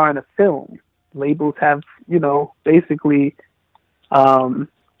movie star in a film, labels have, basically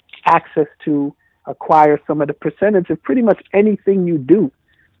access to acquire some of the percentage of pretty much anything you do.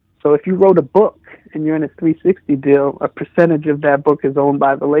 So if you wrote a book and you're in a 360 deal, a percentage of that book is owned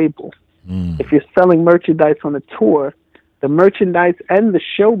by the label. If you're selling merchandise on a tour, the merchandise and the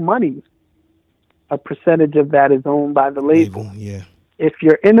show money, a percentage of that is owned by the label. Yeah. If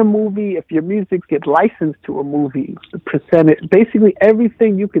you're in a movie, if your music gets licensed to a movie, the percentage, basically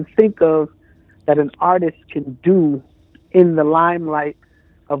everything you can think of that an artist can do in the limelight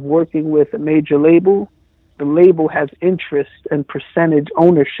of working with a major label, the label has interest and percentage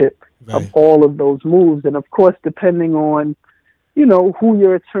ownership of all of those moves. And of course, depending on, who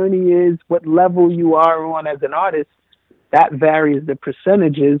your attorney is, what level you are on as an artist, that varies the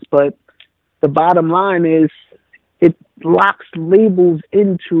percentages. But the bottom line is it locks labels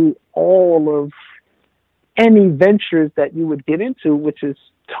into all of any ventures that you would get into, which is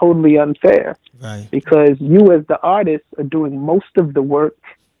totally unfair. Right. Because you as the artist are doing most of the work,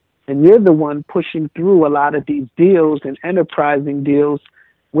 and you're the one pushing through a lot of these deals and enterprising deals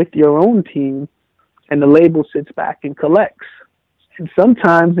with your own team, and the label sits back and collects. And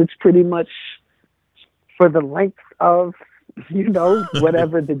sometimes it's pretty much for the length of,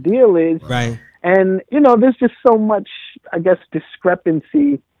 whatever the deal is. Right. And, there's just so much, I guess,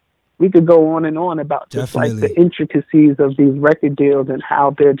 discrepancy. We could go on and on about just like the intricacies of these record deals and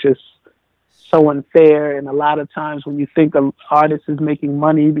how they're just so unfair. And a lot of times when you think an artist is making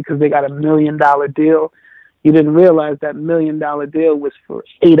money because they got $1 million deal, you didn't realize that $1 million deal was for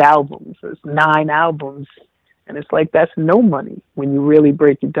 8 albums or 9 albums. And it's like, that's no money when you really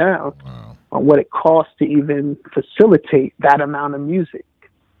break it down on what it costs to even facilitate that amount of music,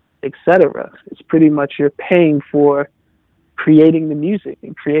 etc. It's pretty much you're paying for creating the music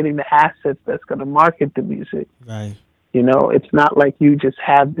and creating the assets that's going to market the music. Right. It's not like you just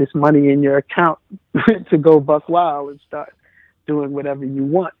have this money in your account to go buck wild and start doing whatever you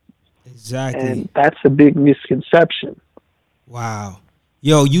want. Exactly. And that's a big misconception. Wow.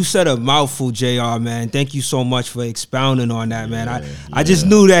 Yo, you said a mouthful, JR, man. Thank you so much for expounding on that, man. I just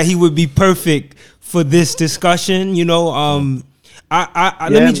knew that he would be perfect for this discussion, Let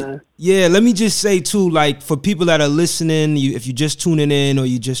me just say too, like for people that are listening, if you're just tuning in or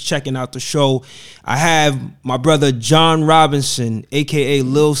you're just checking out the show, I have my brother John Robinson, aka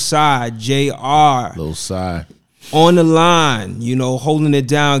Lil Cy, JR. Lil Cy. On the line, holding it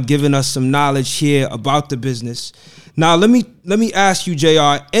down, giving us some knowledge here about the business. Now, let me ask you,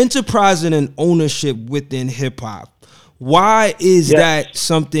 JR, enterprising and ownership within hip hop. Why is that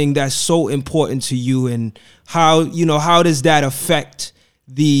something that's so important to you, and how does that affect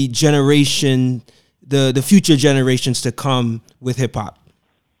the generation, the future generations to come with hip hop?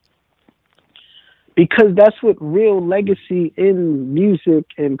 Because that's what real legacy in music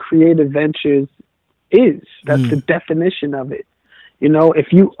and creative ventures is. That's the definition of it.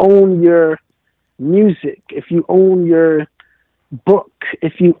 If you own your music, if you own your book,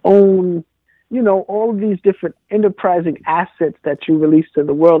 if you own, all of these different enterprising assets that you release to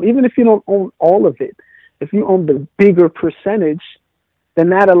the world, even if you don't own all of it, if you own the bigger percentage, then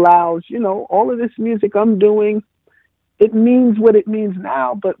that allows, all of this music I'm doing, it means what it means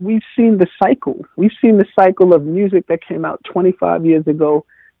now, but we've seen the cycle. We've seen the cycle of music that came out 25 years ago,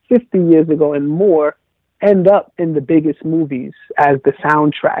 50 years ago and more, end up in the biggest movies as the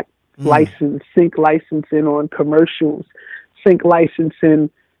soundtrack. Sync licensing on commercials, sync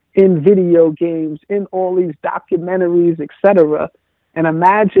licensing in video games, in all these documentaries, etc. And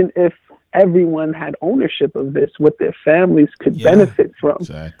imagine if everyone had ownership of this, what their families could benefit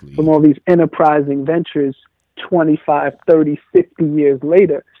from all these enterprising ventures 25, 30, 50 years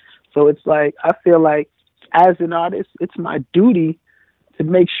later. So it's like, I feel like as an artist, it's my duty to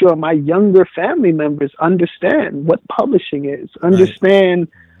make sure my younger family members understand what publishing is, understand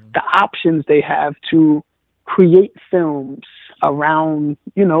the options they have to create films around,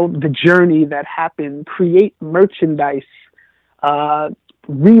 the journey that happened, create merchandise,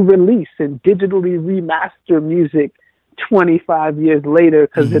 re-release and digitally remaster music 25 years later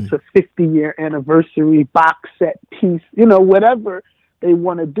because it's a 50-year anniversary box set piece, whatever they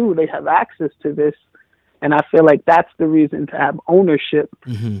want to do, they have access to this. And I feel like that's the reason to have ownership.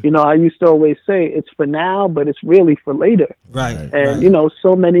 I used to always say it's for now, but it's really for later. Right. And,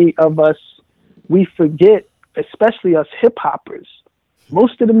 so many of us, we forget, especially us hip hoppers,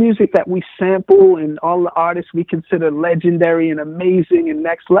 Most of the music that we sample and all the artists we consider legendary and amazing and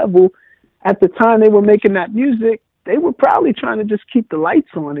next level, at the time they were making that music, they were probably trying to just keep the lights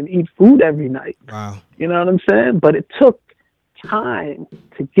on and eat food every night. Wow. You know what I'm saying? But it took time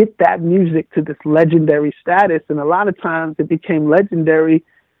to get that music to this legendary status. And a lot of times it became legendary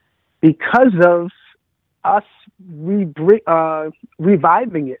because of us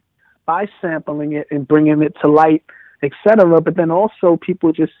reviving it by sampling it and bringing it to light, etc. But then also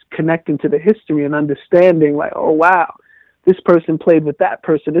people just connecting to the history and understanding like, oh, wow, this person played with that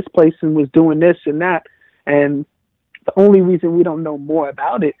person. This person was doing this and that. And the only reason we don't know more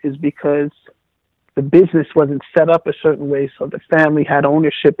about it is because the business wasn't set up a certain way. So the family had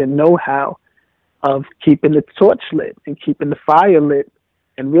ownership and know-how of keeping the torch lit and keeping the fire lit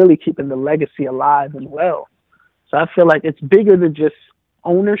and really keeping the legacy alive and well. So I feel like it's bigger than just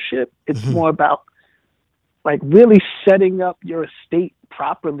ownership. It's more about like really setting up your estate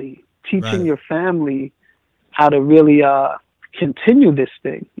properly, teaching your family how to really continue this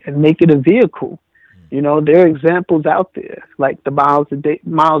thing and make it a vehicle. You know, there are examples out there like the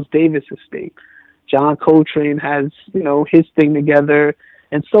Miles Davis estate. John Coltrane has, you know, his thing together,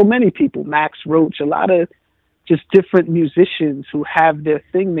 and so many people, Max Roach, a lot of just different musicians who have their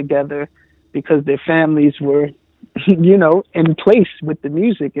thing together because their families were, you know, in place with the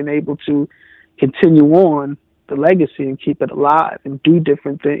music and able to continue on the legacy and keep it alive and do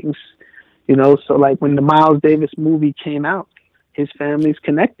different things, you know. So like when the Miles Davis movie came out, his family's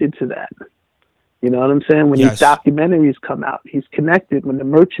connected to that. You know what I'm saying? When these documentaries come out, he's connected. When the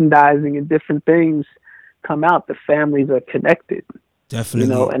merchandising and different things come out, the families are connected. Definitely.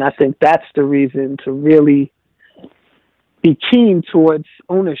 You know, and I think that's the reason to really be keen towards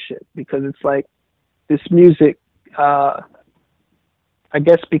ownership, because it's like this music, I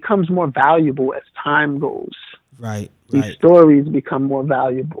guess, becomes more valuable as time goes. Right. These stories become more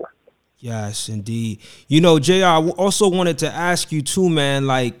valuable. Yes, indeed. You know, JR, I also wanted to ask you too, man,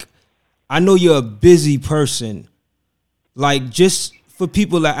 like, I know you're a busy person. Like, just for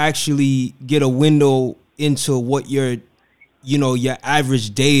people to actually get a window into what your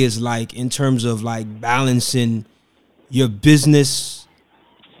average day is like in terms of like balancing your business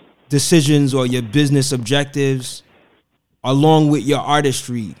decisions or your business objectives along with your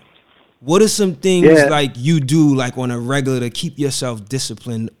artistry. What are some things like you do like on a regular to keep yourself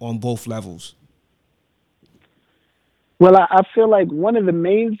disciplined on both levels? Well, I feel like one of the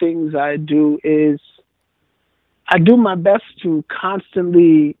main things I do is I do my best to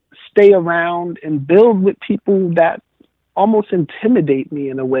constantly stay around and build with people that almost intimidate me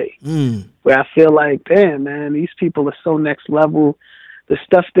in a way, where I feel like, damn, man, these people are so next level. The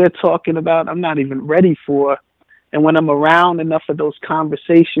stuff they're talking about, I'm not even ready for. And when I'm around enough of those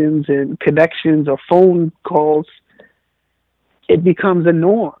conversations and connections or phone calls, it becomes a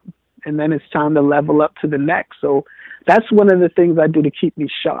norm. And then it's time to level up to the next. So that's one of the things I do to keep me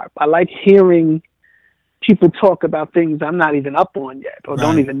sharp. I like hearing people talk about things I'm not even up on yet or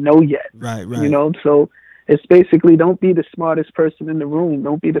don't even know yet. Right. You know, so it's basically don't be the smartest person in the room.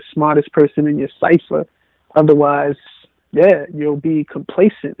 Don't be the smartest person in your cipher. Otherwise, you'll be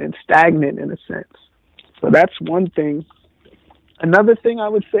complacent and stagnant in a sense. So that's one thing. Another thing I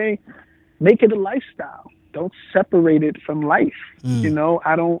would say, make it a lifestyle. Don't separate it from life. You know,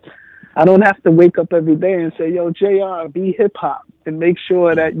 I don't have to wake up every day and say, yo, JR, be hip hop, and make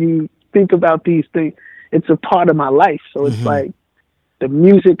sure that you think about these things. It's a part of my life. So it's like the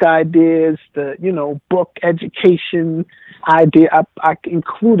music ideas, the, you know, book education idea. I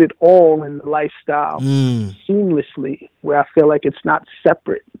include it all in the lifestyle seamlessly, where I feel like it's not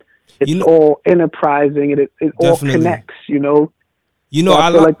separate. It's all enterprising, and it all connects, you know. You know, so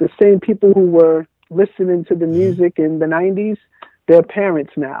I feel like the same people who were listening to the music in the 90s, they're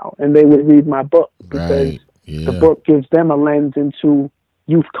parents now, and they would read my book because the book gives them a lens into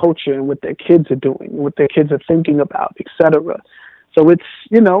youth culture and what their kids are doing, what their kids are thinking about, etc. So it's,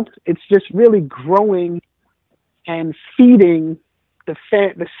 you know, it's just really growing and feeding the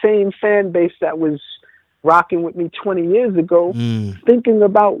same fan base that was rocking with me 20 years ago, thinking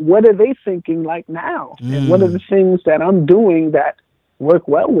about what are they thinking like now, and what are the things that I'm doing that work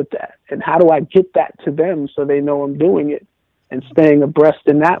well with that, and how do I get that to them so they know I'm doing it, and staying abreast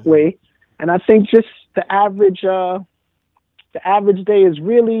in that way. And I think just the average day is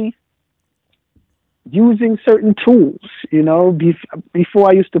really using certain tools. You know, before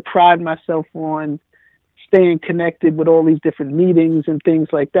I used to pride myself on staying connected with all these different meetings and things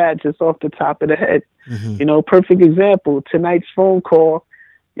like that, just off the top of the head. You know, perfect example, tonight's phone call,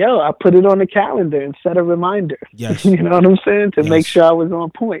 I put it on the calendar and set a reminder. Yes. You know what I'm saying? To make sure I was on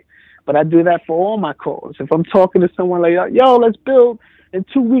point. But I do that for all my calls. If I'm talking to someone like, yo, let's build in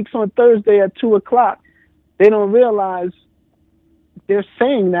 2 weeks on Thursday at 2:00. They don't realize they're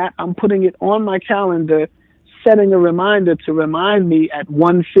saying that. I'm putting it on my calendar, setting a reminder to remind me at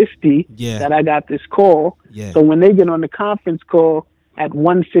 1:50 that I got this call. Yeah. So when they get on the conference call at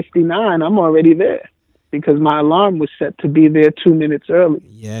 1:59, I'm already there because my alarm was set to be there 2 minutes early.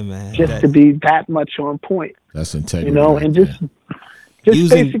 Yeah, man. Just to be that much on point. That's integrity. You know, and just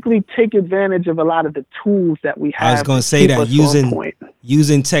using, basically take advantage of a lot of the tools that we have. I was gonna say that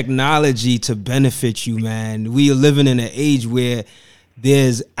using technology to benefit you, man. We are living in an age where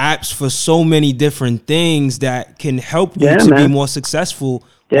there's apps for so many different things that can help you to be more successful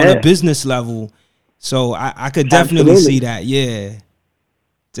on a business level. So I could definitely see that. Yeah,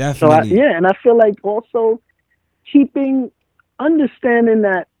 definitely. So and I feel like also understanding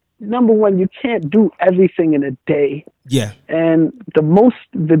that, number one, you can't do everything in a day. Yeah. And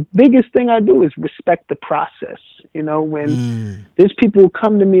the biggest thing I do is respect the process. You know, when there's people who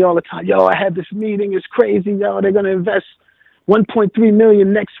come to me all the time, yo, I had this meeting, it's crazy, yo, they're going to invest 1.3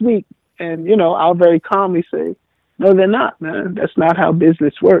 million next week. And, you know, I'll very calmly say, no, they're not, man. That's not how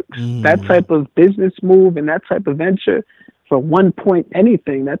business works. That type of business move and that type of venture for 1 point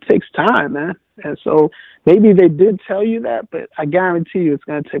anything, that takes time, man. And so maybe they did tell you that, but I guarantee you it's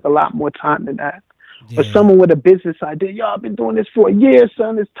going to take a lot more time than that. For someone with a business idea, yo, I've been doing this for a year,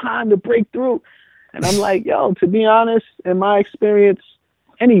 son, it's time to break through. And I'm like, yo, to be honest, in my experience,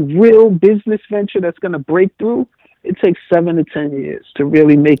 any real business venture that's going to break through, it takes 7 to 10 years to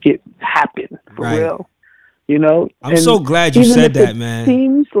really make it happen for real. You know, I'm so glad you said that, man. It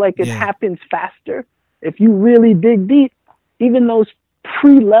seems like it happens faster. If you really dig deep, even those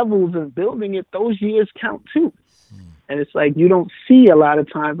pre-levels of building it, those years count too. And it's like you don't see a lot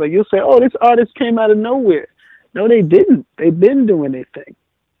of times. Like you'll say, "Oh, this artist came out of nowhere." No, they didn't. They've been doing their thing.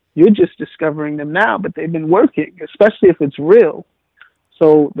 You're just discovering them now, but they've been working, especially if it's real.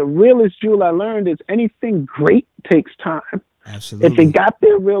 So the realest jewel I learned is anything great takes time. Absolutely. If it got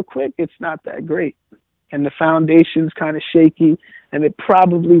there real quick, it's not that great. And the foundation's kind of shaky, and it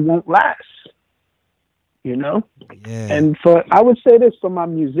probably won't last. You know? Yeah. And I would say this for my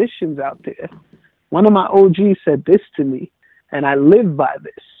musicians out there. One of my OGs said this to me, and I live by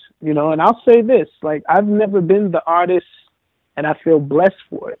this. You know, and I'll say this, like, I've never been the artist, and I feel blessed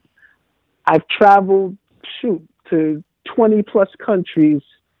for it. I've traveled, to 20 plus countries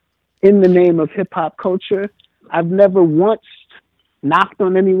in the name of hip hop culture. I've never once knocked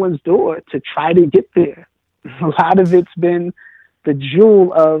on anyone's door to try to get there. A lot of it's been the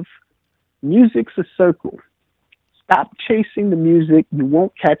jewel of music's a circle. Stop chasing the music. You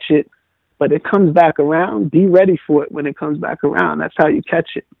won't catch it, but it comes back around. Be ready for it when it comes back around. That's how you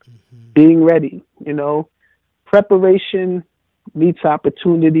catch it. Being ready, you know, preparation meets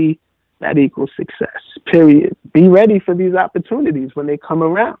opportunity. That equals success, period. Be ready for these opportunities when they come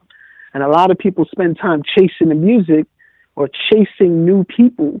around. And a lot of people spend time chasing the music or chasing new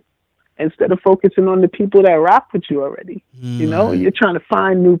people instead of focusing on the people that rock with you already. You know, you're trying to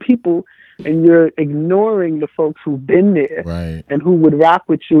find new people and you're ignoring the folks who've been there and who would rock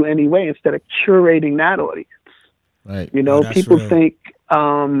with you anyway instead of curating that audience. Right. You know, people think,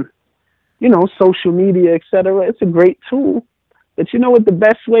 you know, social media, et cetera, it's a great tool. But you know what the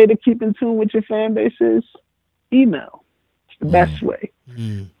best way to keep in tune with your fan base is? Email. It's the best way.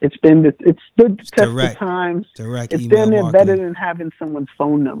 It's stood the test of time. It's damn near better than having someone's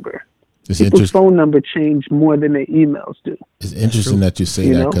phone number. People's phone number change more than their emails do. It's interesting that you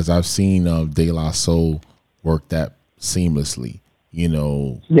say that because I've seen De La Soul work that seamlessly. You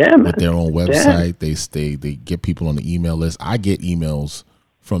know, with their own website, they get people on the email list. I get emails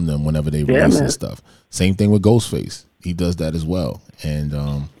from them whenever they release and stuff. Same thing with Ghostface. He does that as well. And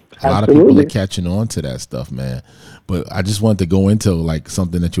a lot of people are catching on to that stuff, man. But I just wanted to go into like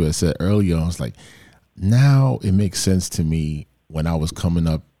something that you had said earlier. I was like, now it makes sense to me when I was coming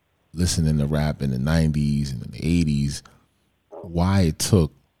up listening to rap in the 90s and in the 80s, why it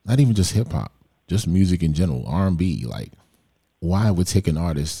took, not even just hip hop, just music in general, R&B, like why it would take an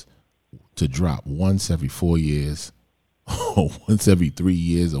artist to drop once every 4 years or once every 3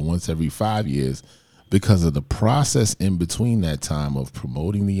 years or once every 5 years because of the process in between that time of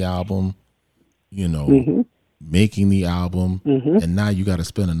promoting the album, you know, making the album, and now you got to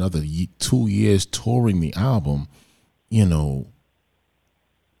spend another 2 years touring the album, you know.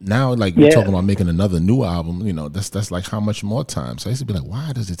 Now, like you're talking about making another new album, you know, that's like how much more time. So I used to be like,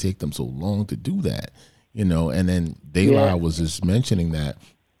 why does it take them so long to do that? You know, and then De La was just mentioning that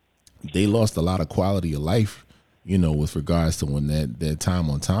they lost a lot of quality of life, you know, with regards to when their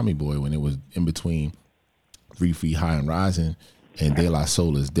time on Tommy Boy, when it was in between 3 Feet High and Rising and De La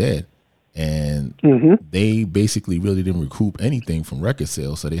Soul is Dead. And they basically really didn't recoup anything from record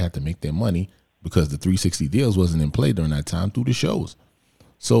sales, so they had to make their money because the 360 deals wasn't in play during that time through the shows.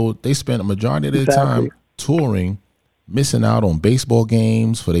 So they spent a majority of their time touring, missing out on baseball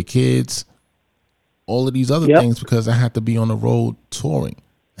games for their kids, all of these other things because I had to be on the road touring.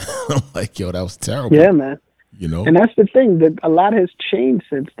 I'm like, yo, that was terrible. Yeah, man. You know? And that's the thing, that a lot has changed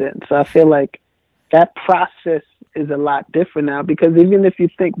since then. So I feel like that process is a lot different now, because even if you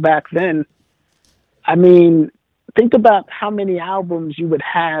think back then, I mean, think about how many albums you would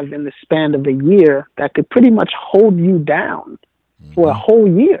have in the span of a year that could pretty much hold you down for a whole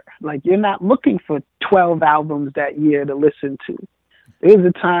year. Like, you're not looking for 12 albums that year to listen to. There was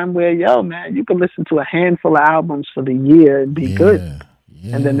a time where, yo, man, you could listen to a handful of albums for the year and be good.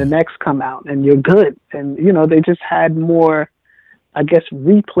 Yeah. And then the next come out and you're good. And, you know, they just had more, I guess,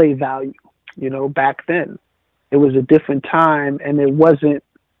 replay value, you know, back then. It was a different time, and it wasn't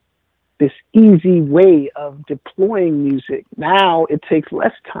this easy way of deploying music. Now it takes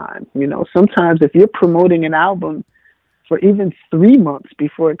less time. You know, sometimes if you're promoting an album for even 3 months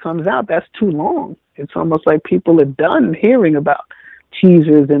before it comes out, that's too long. It's almost like people are done hearing about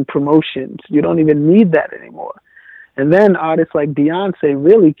teasers and promotions. You don't even need that anymore. And then artists like Beyonce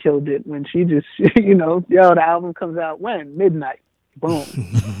really killed it when she just, you know, yo, the album comes out when? Midnight. Boom.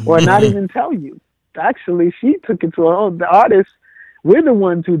 Or not even tell you. Actually, she took it to a whole, the artists, we're the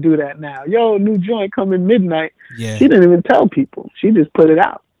ones who do that now. Yo, new joint coming midnight. Yeah. She didn't even tell people. She just put it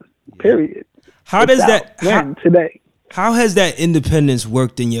out. Period. How does that today? How has that independence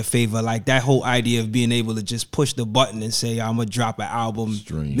worked in your favor? Like that whole idea of being able to just push the button and say, I'm gonna drop an album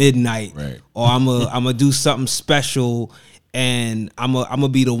midnight, or I'm gonna do something special, and I'm gonna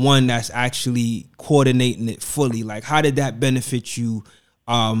be the one that's actually coordinating it fully. Like, how did that benefit you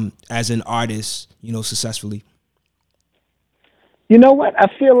as an artist, you know, successfully? You know what? I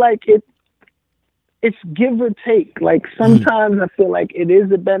feel like it's give or take. Like, sometimes I feel like it is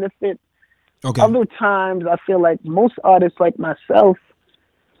a benefit. Okay. Other times I feel like most artists like myself,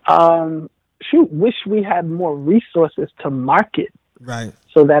 wish we had more resources to market. Right.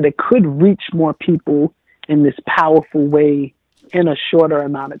 So that it could reach more people in this powerful way in a shorter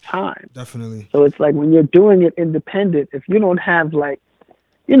amount of time. Definitely. So it's like when you're doing it independent, if you don't have, like,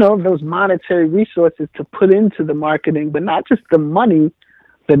 you know, those monetary resources to put into the marketing, but not just the money,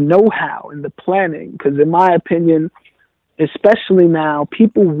 the know-how and the planning. Because in my opinion, especially now,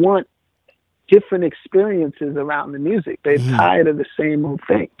 people want different experiences around the music. They're tired of the same old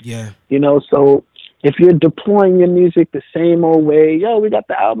thing. Yeah. You know, so if you're deploying your music the same old way, yo, we got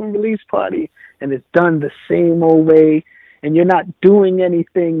the album release party, and it's done the same old way, and you're not doing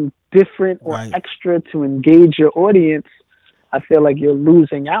anything different or extra to engage your audience, I feel like you're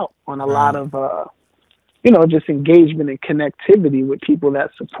losing out on a lot of, you know, just engagement and connectivity with people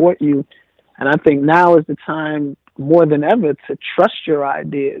that support you. And I think now is the time more than ever to trust your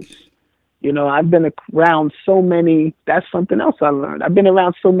ideas. You know, I've been around so many, that's something else I learned. I've been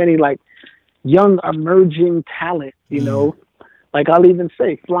around so many, like, young emerging talent, you know, like I'll even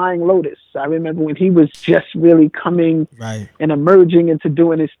say Flying Lotus. I remember when he was just really coming and emerging into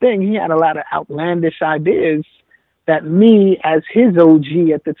doing his thing, he had a lot of outlandish ideas that me as his OG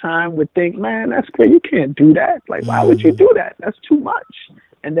at the time would think, man, that's great. You can't do that. Like, why would you do that? That's too much.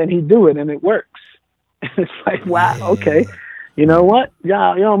 And then he'd do it and it works. It's like, wow, okay. You know what? Yo,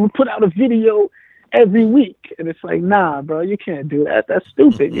 I'm going to put out a video every week. And it's like, nah, bro, you can't do that. That's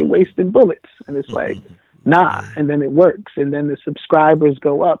stupid. You're wasting bullets. And it's like, nah. And then it works. And then the subscribers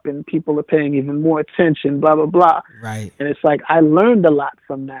go up and people are paying even more attention, blah, blah, blah. Right. And it's like, I learned a lot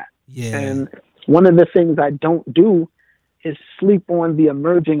from that. Yeah. And one of the things I don't do is sleep on the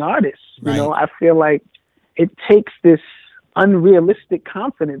emerging artists. You know, I feel like it takes this unrealistic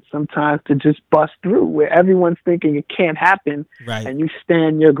confidence sometimes to just bust through, where everyone's thinking it can't happen, and you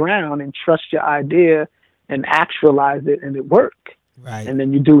stand your ground and trust your idea and actualize it, and it work. And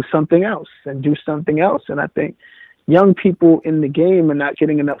then you do something else and do something else. And I think young people in the game are not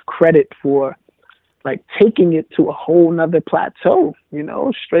getting enough credit for, like, taking it to a whole nother plateau, you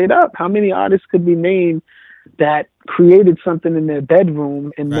know, straight up. How many artists could be named that created something in their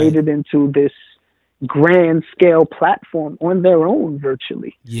bedroom and made it into this grand scale platform on their own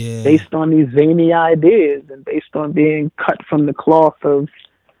virtually, based on these zany ideas and based on being cut from the cloth of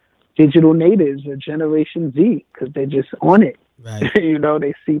digital natives or Generation Z, because they're just on it. You know,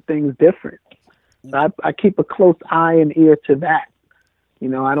 they see things different. So I keep a close eye and ear to that. You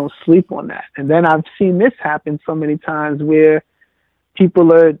know, I don't sleep on that. And then I've seen this happen so many times where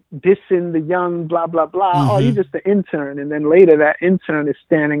people are dissing the young, blah, blah, blah. Oh, you're just an intern. And then later that intern is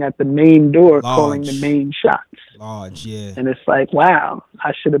standing at the main door calling the main shots. Large, yeah. And it's like, wow,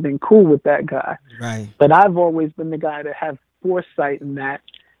 I should have been cool with that guy. Right. But I've always been the guy to have foresight in that.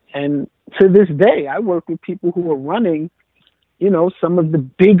 And to this day, I work with people who are running, you know, some of the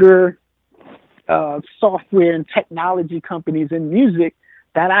bigger software and technology companies in music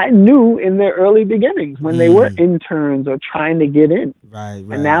that I knew in their early beginnings when they were interns or trying to get in. Right.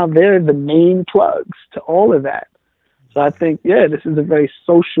 And now they're the main plugs to all of that. So I think, yeah, this is a very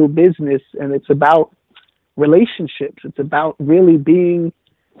social business, and it's about relationships. It's about really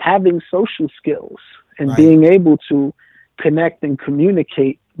having social skills and being able to connect and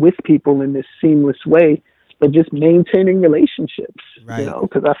communicate with people in this seamless way, but just maintaining relationships, you know,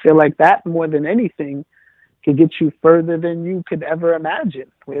 because I feel like that more than anything could get you further than you could ever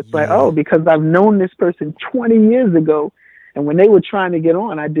imagine. Where it's like, oh, because I've known this person 20 years ago, and when they were trying to get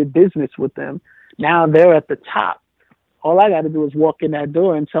on, I did business with them. Now they're at the top. All I got to do is walk in that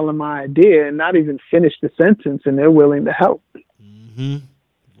door and tell them my idea and not even finish the sentence, and they're willing to help. You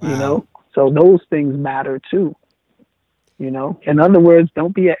know? So those things matter too. You know, in other words,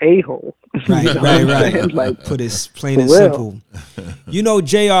 don't be an a-hole. Right, you know right. Like, put it plain and simple. You know,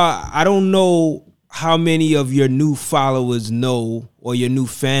 JR, I don't know how many of your new followers know or your new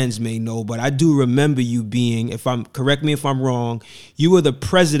fans may know, but I do remember you being, correct me if I'm wrong, you were the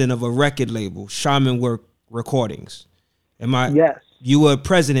president of a record label, Shaman Work Recordings. Yes. You were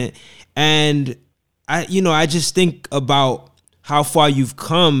president, and I just think about how far you've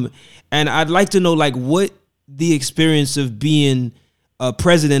come, and I'd like to know, like, what the experience of being a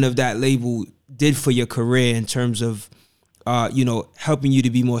president of that label did for your career in terms of, helping you to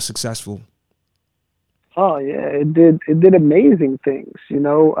be more successful. Oh yeah, it did amazing things, you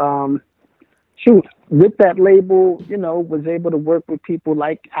know. With that label, you know, was able to work with people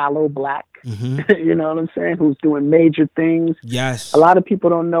like Aloe Black, you know what I'm saying, who's doing major things. Yes. A lot of people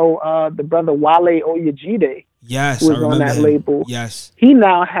don't know the brother Wale Oyejide. Yes, who was on that label. Yes. He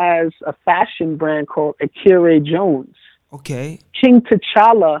now has a fashion brand called Akira Jones. Okay. King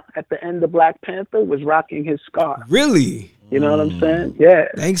T'Challa at the end of Black Panther was rocking his scarf. Really? You know what I'm saying? Yeah.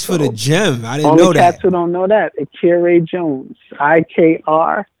 Thanks for the gem. I didn't know that. Only cats who don't know that. Akira Jones.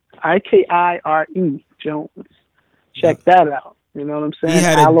 Ikire Jones. Check that out. You know what I'm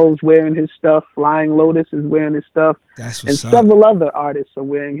saying? Aloe's wearing his stuff. Flying Lotus is wearing his stuff. That's what's up. Several other artists are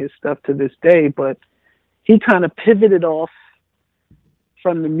wearing his stuff to this day. But he kind of pivoted off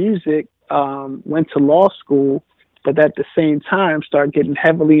from the music, went to law school, but at the same time started getting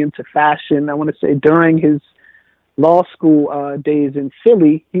heavily into fashion. I want to say during his law school days in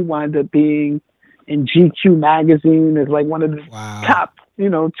Philly, he wound up being in GQ magazine as like one of the top,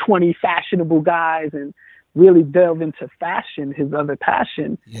 20 fashionable guys, and really delve into fashion, his other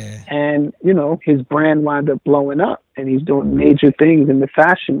passion. Yeah. And, his brand wound up blowing up, and he's doing major things in the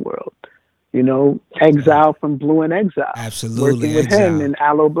fashion world. Exile from Blue and Exile. Absolutely. Working with him and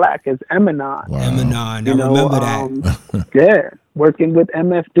Aloe Black as Eminon. Wow. Eminon, I remember that. Yeah. Working with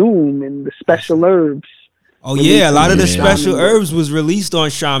MF Doom and the Special Herbs. Oh, yeah. A lot of the Special Herbs was released on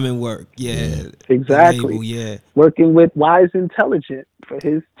Shaman Work. Yeah. Exactly. Label, yeah. Working with Wise Intelligent for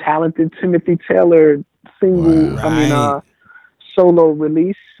his talented Timothy Taylor single, solo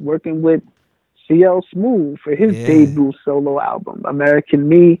release. Working with CL Smooth for his debut solo album, American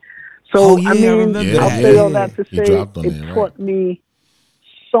Me. So, I'll say all that to say it taught me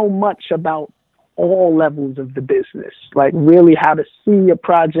so much about all levels of the business, like really how to see a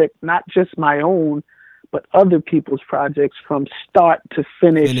project, not just my own, but other people's projects from start to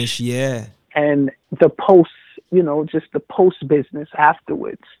finish. And the post, just the post business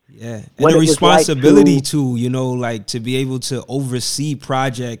afterwards. Yeah. And the responsibility to be able to oversee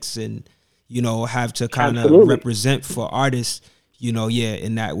projects and, have to kind of represent for artists,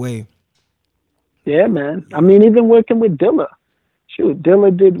 in that way. Yeah, man. I mean, even working with Dilla. Shoot,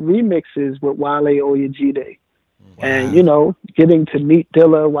 Dilla did remixes with Wale Oyejide. Wow. And, getting to meet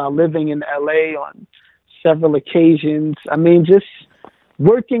Dilla while living in LA on several occasions. I mean, just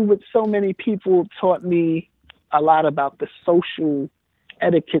working with so many people taught me a lot about the social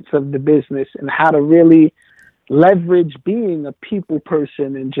etiquettes of the business and how to really leverage being a people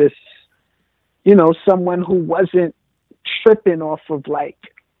person and just, someone who wasn't tripping off of like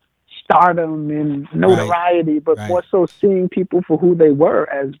stardom and notoriety, but more so seeing people for who they were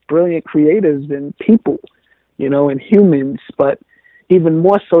as brilliant creators and people, and humans, but even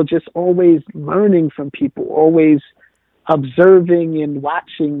more so just always learning from people, always observing and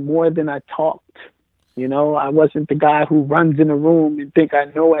watching more than I talked. I wasn't the guy who runs in a room and think I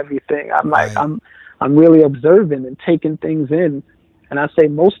know everything. I'm really observing and taking things in And I say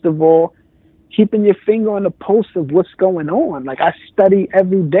most of all, keeping your finger on the pulse of what's going on. Like, I study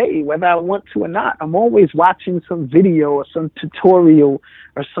every day, whether I want to or not. I'm always watching some video or some tutorial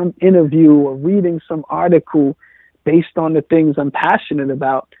or some interview or reading some article based on the things I'm passionate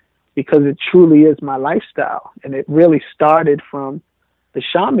about, because it truly is my lifestyle. And it really started from the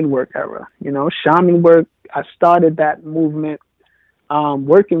shaman work era. You know, shaman work, I started that movement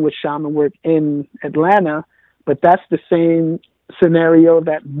working with shaman work in Atlanta, but that's the same scenario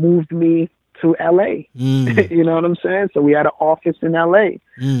that moved me to LA. You know what I'm saying? So we had an office in LA.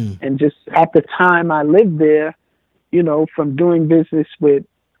 And just at the time I lived there, you know, from doing business with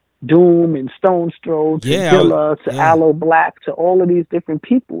Doom and Stone's Throw to Dilla to Aloe Black to all of these different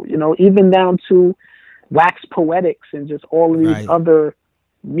people, you know, even down to Wax Poetics and just all of these other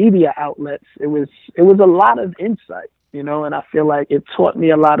media outlets. It was a lot of insight, you know, and I feel like it taught me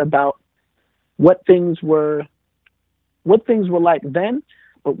a lot about what things were like then,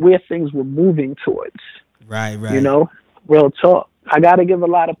 but where things were moving towards. Right. You know, real talk. I got to give a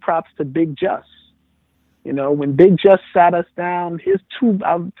lot of props to Big Just. You know, when Big Just sat us down,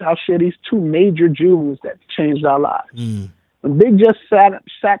 I'll share these two major jewels that changed our lives. When Big Just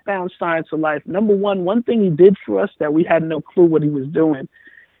sat down Science of Life, number one thing he did for us that we had no clue what he was doing,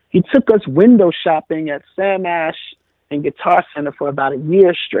 he took us window shopping at Sam Ash and Guitar Center for about a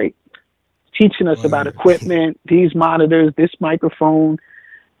year straight, teaching us about equipment, these monitors, this microphone,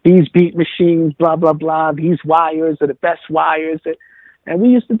 these beat machines, blah, blah, blah. These wires are the best wires. And we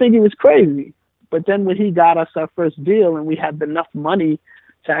used to think he was crazy. But then when he got us our first deal and we had enough money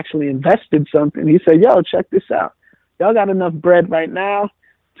to actually invest in something, he said, yo, check this out. Y'all got enough bread right now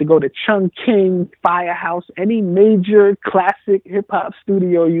to go to Chung King, Firehouse, any major classic hip-hop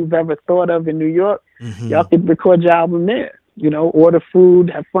studio you've ever thought of in New York. Y'all could record your album there. You know, order food,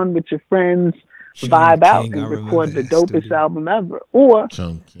 have fun with your friends, vibe out and record the dopest album ever. Or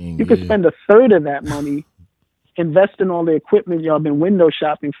you could spend a third of that money, invest in all the equipment y'all been window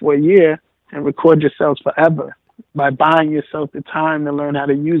shopping for a year, and record yourselves forever by buying yourself the time to learn how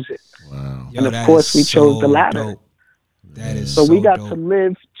to use it. Wow. And of course, we chose the latter. That is so we got to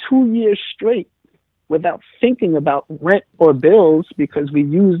live 2 years straight without thinking about rent or bills, because we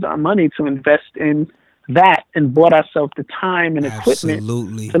used our money to invest in that and bought ourselves the time and equipment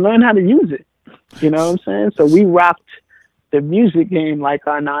to learn how to use it. You know what I'm saying? So we rocked the music game like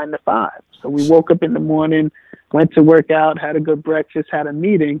our 9 to 5. So we woke up in the morning, went to work out, had a good breakfast, had a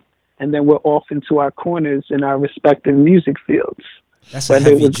meeting, and then we're off into our corners in our respective music fields.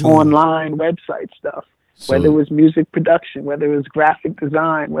 Whether it was online website stuff, whether it was music production, whether it was graphic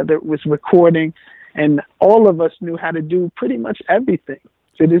design, whether it was recording, and all of us knew how to do pretty much everything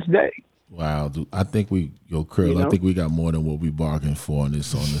to this day. Wow, dude, I think Krill, I think we got more than what we bargained for on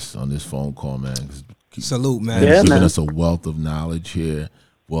this phone call, man. Salute, man. Yeah, giving us a wealth of knowledge here,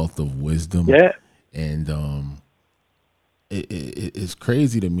 wealth of wisdom. Yeah. And it's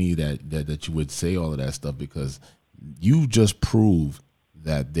crazy to me that you would say all of that stuff, because you just proved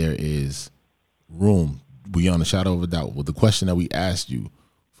that there is room beyond a shadow of a doubt. With the question that we asked you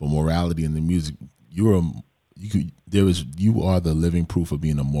for morality in the music, you are the living proof of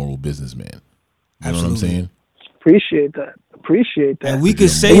being a moral businessman. You know what I'm saying? Appreciate that. And we could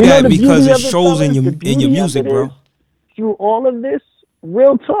say that because it shows in your music, bro. Through all of this,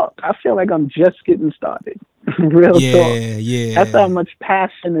 real talk, I feel like I'm just getting started. Real talk. Yeah. That's how much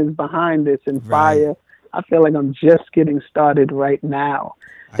passion is behind this and fire. I feel like I'm just getting started right now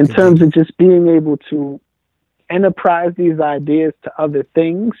in terms of just being able to enterprise these ideas to other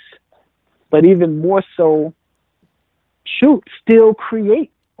things, but even more so, still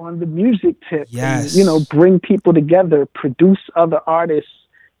create on the music tip. Yes. And, you know, bring people together, produce other artists,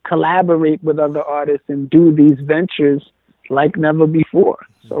 collaborate with other artists, and do these ventures like never before.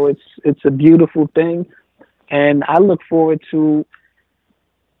 So it's a beautiful thing. And I look forward to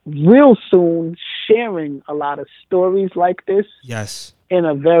real soon sharing a lot of stories like this. Yes. In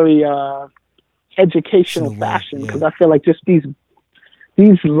a very educational fashion, because I feel like just these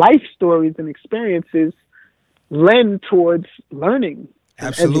life stories and experiences lend towards learning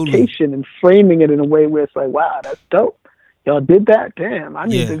and education and framing it in a way where it's like, wow, that's dope. Y'all did that? Damn, I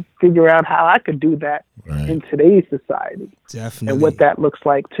need to figure out how I could do that in today's society. Definitely. And what that looks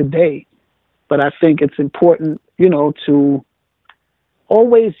like today. But I think it's important, you know, to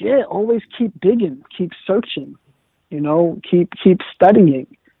always keep digging, keep searching, you know, keep studying,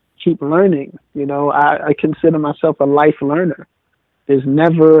 keep learning. You know, I consider myself a life learner. There's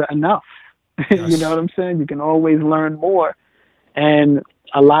never enough. Yes. You know what I'm saying? You can always learn more. And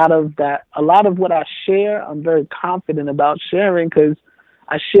a lot of what I share, I'm very confident about sharing, because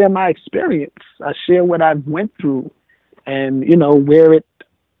I share my experience. I share what I've went through. And, you know, where it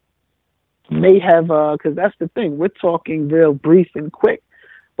may have, because that's the thing, we're talking real brief and quick,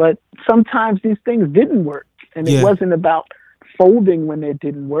 but sometimes these things didn't work. And it wasn't about folding when it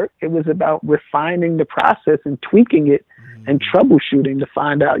didn't work. It was about refining the process and tweaking it and troubleshooting to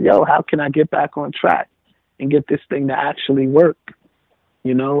find out, how can I get back on track and get this thing to actually work?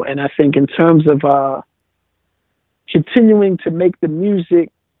 You know, and I think in terms of continuing to make the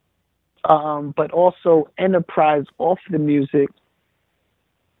music, but also enterprise off the music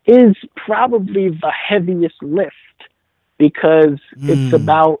is probably the heaviest lift, because it's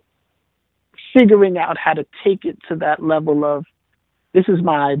about figuring out how to take it to that level of, this is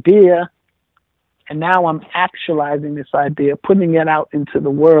my idea, and now I'm actualizing this idea, putting it out into the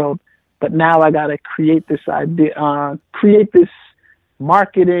world. But now I got to create this idea, create this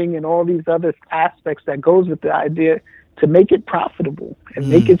marketing and all these other aspects that goes with the idea to make it profitable and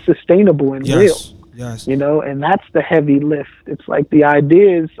make it sustainable and real. Yes. You know, and that's the heavy lift. It's like the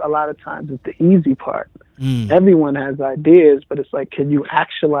ideas, a lot of times, is the easy part. Everyone has ideas, but it's like, can you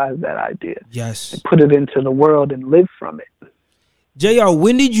actualize that idea? Yes. And put it into the world and live from it. JR,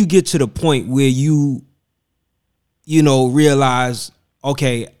 when did you get to the point where you realize,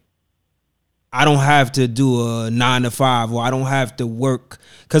 okay, I don't have to do a 9 to 5, or I don't have to work?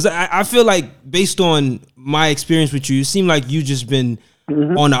 Because I feel like, based on my experience with you, it seemed like you just been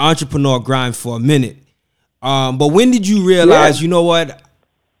on the entrepreneur grind for a minute. But when did you realize, you know what,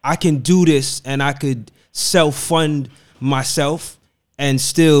 I can do this and I could self-fund myself and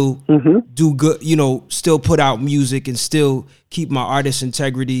still do good, still put out music and still keep my artist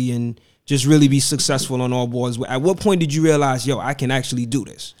integrity and just really be successful on all boards? At what point did you realize, I can actually do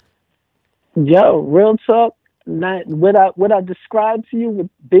this? Real talk, what I described to you with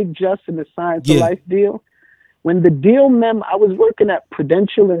Big Just and the Science of Life deal, when the deal I was working at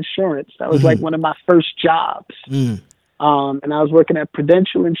Prudential Insurance. That was like one of my first jobs. And I was working at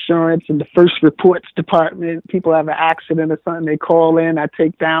Prudential Insurance in the first reports department. People have an accident or something, they call in, I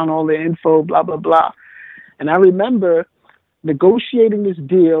take down all the info, blah, blah, blah. And I remember negotiating this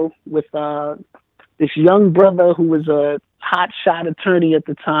deal with this young brother who was a hotshot attorney at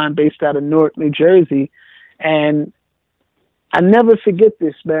the time based out of Newark, New Jersey. And I never forget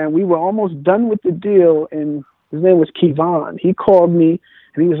this, man. We were almost done with the deal, and his name was Kevon. He called me,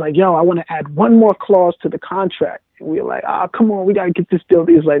 and he was like, I want to add one more clause to the contract. And we were like, come on, we got to get this deal.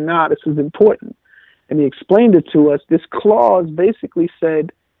 He was like, nah, this is important. And he explained it to us. This clause basically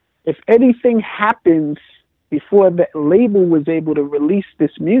said, if anything happens before the label was able to release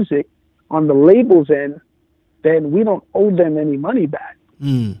this music on the label's end, then we don't owe them any money back.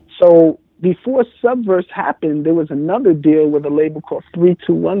 So before Subverse happened, there was another deal with a label called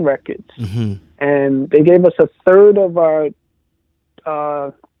 321 Records. And they gave us a third of our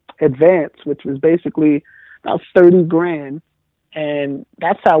advance, which was basically about $30,000. And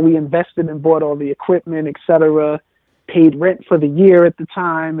that's how we invested and bought all the equipment, etc., paid rent for the year at the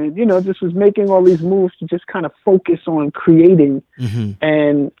time. And, just was making all these moves to just kind of focus on creating.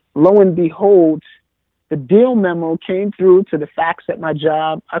 And lo and behold, the deal memo came through to the fax at my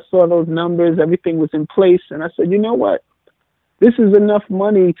job. I saw those numbers, everything was in place. And I said, you know what? This is enough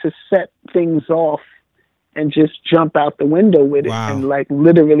money to set things off and just jump out the window with it and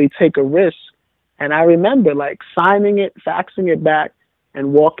literally take a risk. And I remember signing it, faxing it back,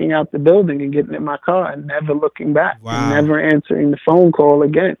 and walking out the building and getting in my car and never looking back, and never answering the phone call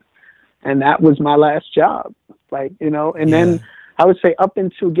again. And that was my last job. And then I would say up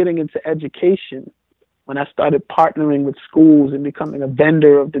until getting into education, when I started partnering with schools and becoming a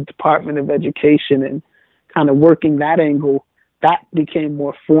vendor of the Department of Education and kind of working that angle, that became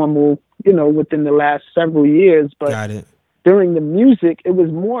more formal, within the last several years. But during the music, it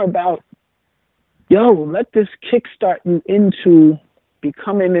was more about, let this kickstart you into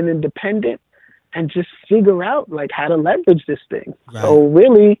becoming an independent and just figure out how to leverage this thing. So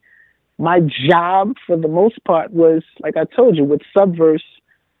really, my job for the most part was, like I told you, with Subverse,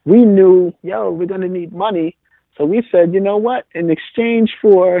 we knew, we're going to need money. So we said, you know what? In exchange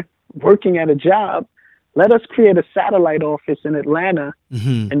for working at a job, let us create a satellite office in Atlanta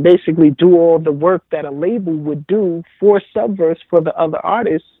and basically do all the work that a label would do for Subverse for the other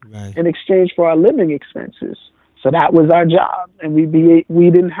artists in exchange for our living expenses. So that was our job. And we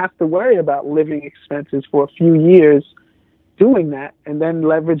didn't have to worry about living expenses for a few years doing that, and then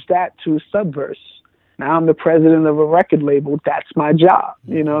leverage that to Subverse. Now I'm the president of a record label. That's my job.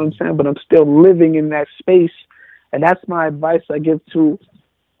 You know what I'm saying? But I'm still living in that space. And that's my advice I give to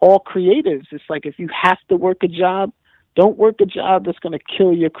all creatives. It's like, if you have to work a job, don't work a job that's going to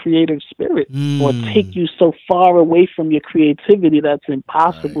kill your creative spirit or take you so far away from your creativity that's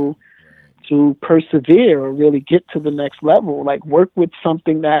impossible to persevere or really get to the next level. Like, work with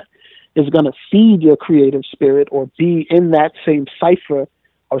something that is going to feed your creative spirit or be in that same cipher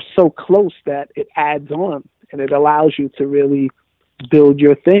or so close that it adds on and it allows you to really build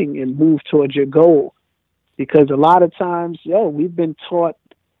your thing and move towards your goal. Because a lot of times, we've been taught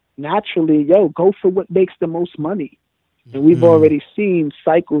naturally, go for what makes the most money. And we've already seen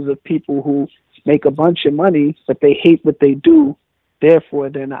cycles of people who make a bunch of money, but they hate what they do. Therefore,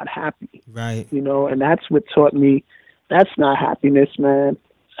 they're not happy. Right. You know, and that's what taught me that's not happiness, man.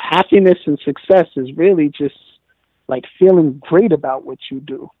 Happiness and success is really just like feeling great about what you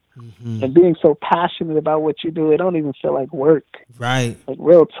do. And being so passionate about what you do, it don't even feel like work. Right. Like,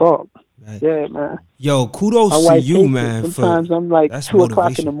 real talk. Right. Yeah, man. Yo, kudos to you, man. Sometimes I'm like 2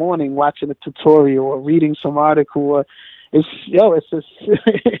 o'clock in the morning watching a tutorial or reading some article. Or it's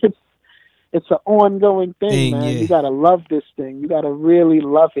an ongoing thing, man. Yeah. You gotta love this thing. You gotta really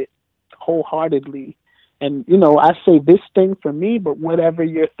love it wholeheartedly. And you know, I say this thing for me, but whatever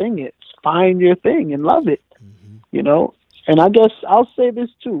your thing is, find your thing and love it. You know. And I guess I'll say this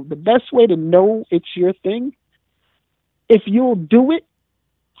too. The best way to know it's your thing, if you'll do it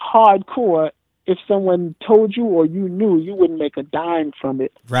hardcore, if someone told you or you knew, you wouldn't make a dime from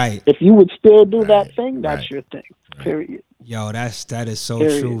it. Right. If you would still do that thing, that's your thing. Period. Yo, that is so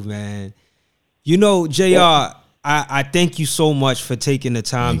true, man. You know, JR, I thank you so much for taking the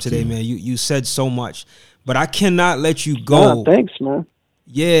time today, man. You said so much, but I cannot let you go. Thanks, man.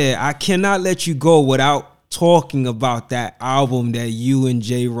 Yeah, I cannot let you go without talking about that album that you and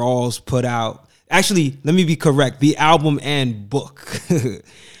Jay Rawls put out. Actually, let me be correct. The album and book. The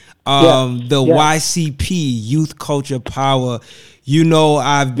YCP, Youth Culture Power. You know,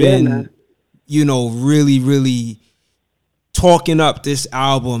 I've been, really, really talking up this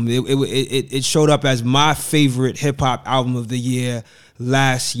album. It showed up as my favorite hip hop album of the year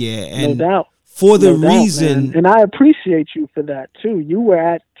last year. And no doubt. For the reason, and I appreciate you for that too. You were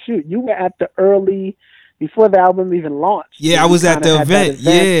at the early, before the album even launched. Yeah, I was at the event.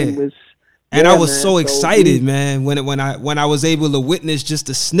 And I was so excited, man, when I was able to witness just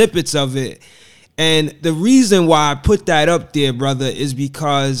the snippets of it. And the reason why I put that up there, brother, is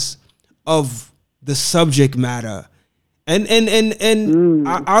because of the subject matter. And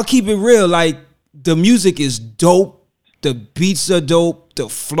I'll keep it real. Like, the music is dope. The beats are dope. The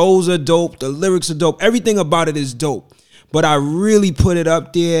flows are dope. The lyrics are dope. Everything about it is dope. But I really put it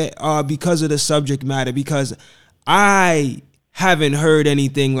up there because of the subject matter, because I haven't heard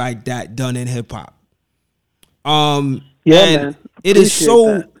anything like that done in hip hop. Man. It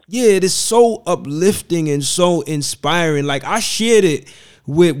is so uplifting and so inspiring. Like, I shared it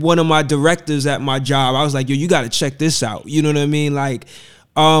with one of my directors at my job. I was like, yo, you got to check this out. You know what I mean? Like,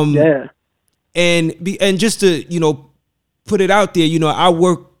 and just to, put it out there, I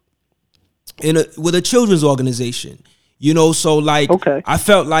work with a children's organization. So like, I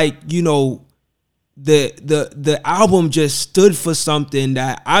felt like, the album just stood for something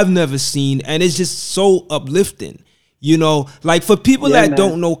that I've never seen, and it's just so uplifting. Like, for people that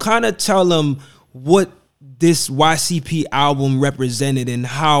don't know, kind of tell them what this YCP album represented and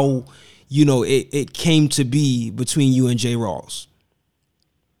how, it came to be between you and Jay Rawls.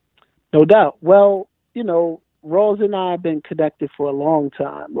 No doubt. Well, Rawls and I have been connected for a long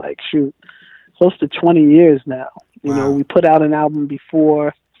time, like, close to 20 years now. Wow. We put out an album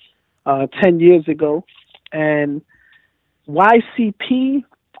before 10 years ago, and YCP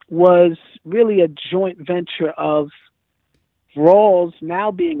was really a joint venture of Rawls now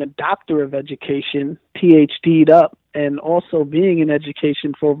being a doctor of education, PhD'd up, and also being in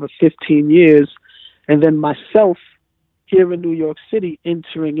education for over 15 years, and then myself here in New York City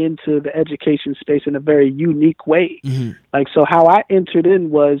entering into the education space in a very unique way. Mm-hmm. Like, so how I entered in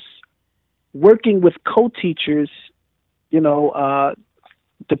was working with co-teachers,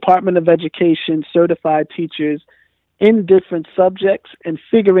 Department of Education, certified teachers in different subjects, and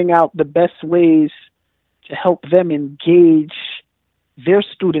figuring out the best ways to help them engage their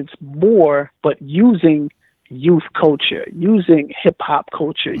students more, but using youth culture, using hip-hop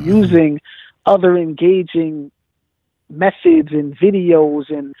culture, using other engaging methods and videos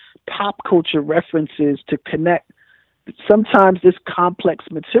and pop culture references to connect sometimes this complex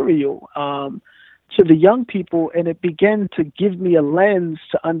material to the young people. And it began to give me a lens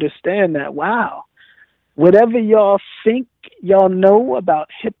to understand that, wow, whatever y'all think y'all know about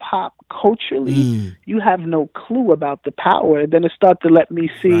hip hop culturally, you have no clue about the power. And then it started to let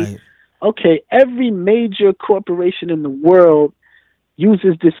me see, okay, every major corporation in the world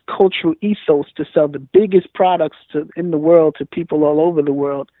uses this cultural ethos to sell the biggest products in the world to people all over the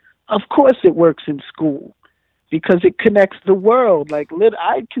world. Of course it works in school. because it connects the world. Like,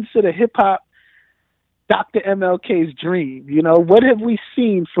 I consider hip hop Dr. MLK's dream. You know, what have we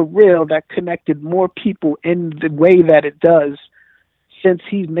seen for real that connected more people in the way that it does since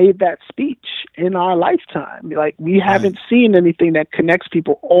he made that speech in our lifetime? Like, we haven't seen anything that connects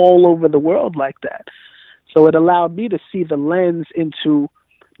people all over the world like that. So it allowed me to see the lens into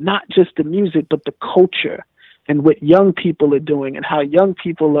not just the music, but the culture and what young people are doing and how young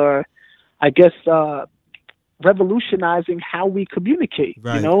people are, I guess, revolutionizing how we communicate.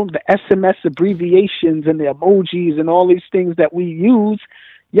 Right. You know, the SMS abbreviations and the emojis and all these things that we use.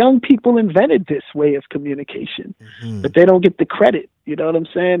 Young people invented this way of communication, but they don't get the credit. You know what I'm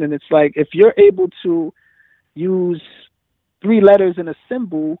saying? And it's like, if you're able to use 3 letters and a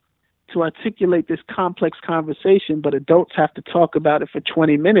symbol to articulate this complex conversation, but adults have to talk about it for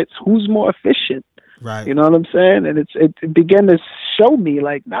 20 minutes, who's more efficient? Right. You know what I'm saying? And it began to show me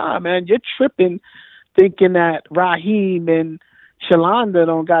like, nah, man, you're tripping thinking that Raheem and Shalonda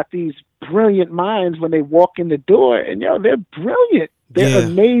don't got these brilliant minds when they walk in the door. And, they're brilliant. They're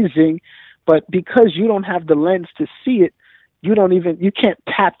amazing. But because you don't have the lens to see it, you can't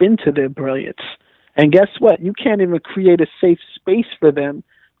tap into their brilliance. And guess what? You can't even create a safe space for them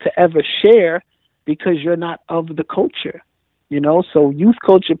to ever share because you're not of the culture. You know, so Youth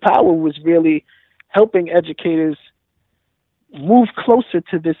Culture Power was really helping educators move closer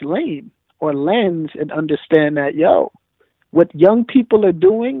to this lane or lens and understand that, what young people are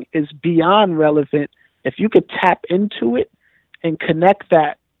doing is beyond relevant. If you could tap into it and connect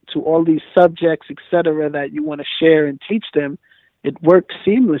that to all these subjects, et cetera, that you want to share and teach them, it works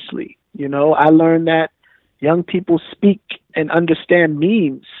seamlessly. You know, I learned that young people speak and understand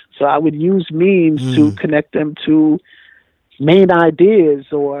memes. So I would use memes to connect them to main ideas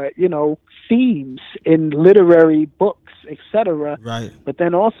or, themes in literary books, etc. Right. But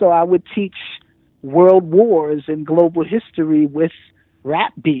then also I would teach world wars and global history with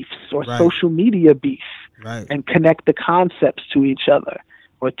rap beefs or social media beef and connect the concepts to each other,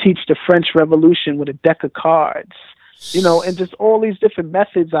 or teach the French Revolution with a deck of cards, and just all these different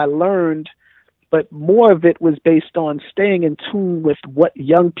methods I learned, but more of it was based on staying in tune with what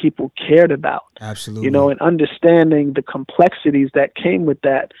young people cared about. Absolutely. And understanding the complexities that came with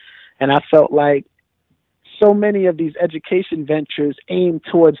that. And I felt like so many of these education ventures aim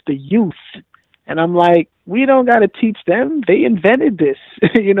towards the youth. And I'm like, we don't got to teach them. They invented this,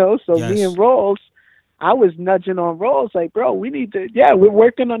 So me and Rawls, I was nudging on Rawls like, bro, we need to, we're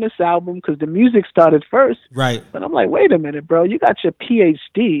working on this album because the music started first. Right. But I'm like, wait a minute, bro, you got your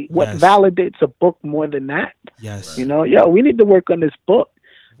PhD. What validates a book more than that? Yes. We need to work on this book.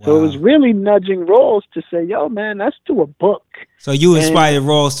 Wow. So it was really nudging Rawls to say, man, let's do a book. So you inspired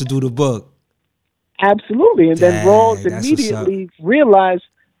Rawls to do the book? Absolutely. And then Rawls immediately realized,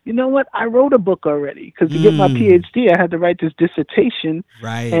 you know what? I wrote a book already because to get my PhD, I had to write this dissertation.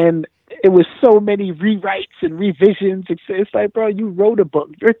 Right. And it was so many rewrites and revisions. It's like, bro, you wrote a book.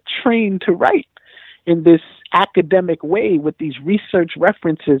 You're trained to write in this academic way with these research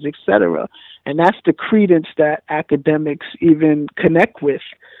references, etc. And that's the credence that academics even connect with.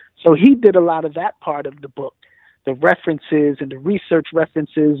 So he did a lot of that part of the book, the references and the research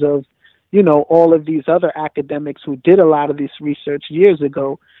references of, all of these other academics who did a lot of this research years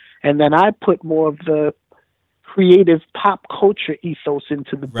ago. And then I put more of the creative pop culture ethos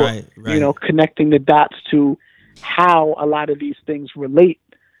into the book, connecting the dots to how a lot of these things relate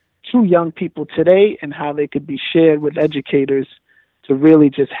to young people today and how they could be shared with educators to really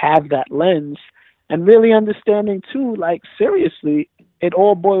just have that lens and really understanding too, like seriously, it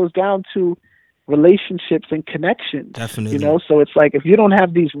all boils down to relationships and connections. Definitely. So it's like, if you don't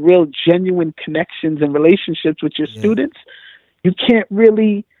have these real genuine connections and relationships with your students, you can't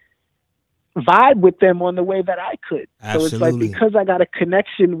really vibe with them on the way that I could. Absolutely. So it's like, because I got a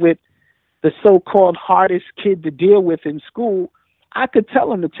connection with the so-called hardest kid to deal with in school, I could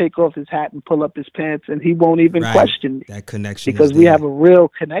tell him to take off his hat and pull up his pants and he won't even question me. That connection. Because we have a real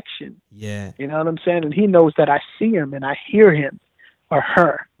connection. Yeah. You know what I'm saying? And he knows that I see him and I hear him or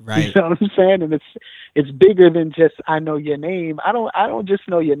her. Right. You know what I'm saying? And it's bigger than just, I know your name. I don't just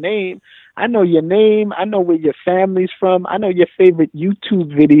know your name. I know your name. I know where your family's from. I know your favorite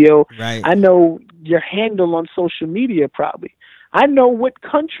YouTube video. Right. I know your handle on social media probably. I know what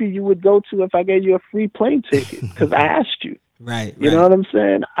country you would go to if I gave you a free plane ticket because I asked you. Right. You know what I'm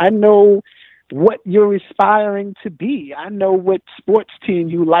saying? I know what you're aspiring to be. I know what sports team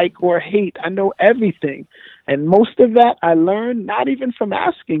you like or hate. I know everything. And most of that I learned not even from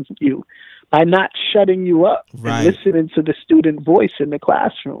asking you, by not shutting you up and listening to the student voice in the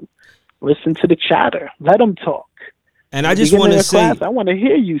classroom. Listen to the chatter. Let them talk. And I just want to say, class, I want to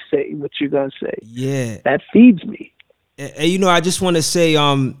hear you say what you're gonna say. Yeah, that feeds me. And you know, I just want to say,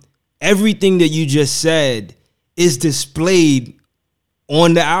 everything that you just said is displayed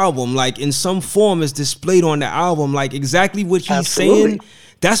on the album, like in some form is displayed on the album, like exactly what he's saying.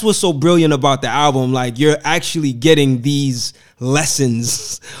 That's what's so brilliant about the album. Like you're actually getting these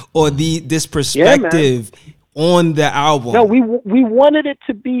lessons or this perspective on the album. No, we wanted it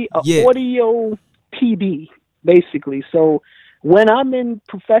to be an audio PD, basically. So when I'm in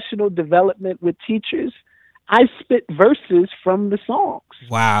professional development with teachers, I spit verses from the songs.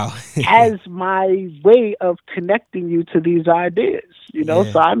 Wow. as my way of connecting you to these ideas, you know?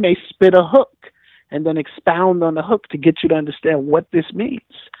 So I may spit a hook and then expound on the hook to get you to understand what this means.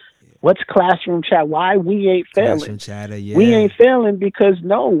 What's classroom chat? Why we ain't failing? Classroom chatter, We ain't failing because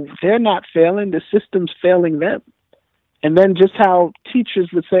no, they're not failing. The system's failing them. And then just how teachers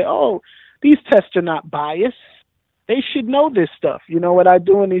would say, oh, these tests are not biased. They should know this stuff. You know what I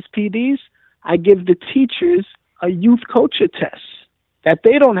do in these PDs? I give the teachers a youth culture test that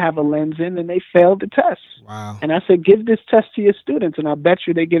they don't have a lens in and they failed the test. Wow. And I said, give this test to your students and I bet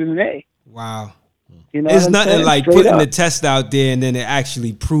you they get an A. Wow. You know, it's nothing like straight putting up. the test out there and then it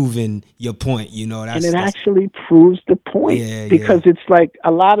actually proving your point, you know. And it actually proves the point. Yeah, because it's like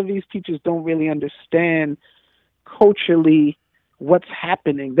a lot of these teachers don't really understand culturally what's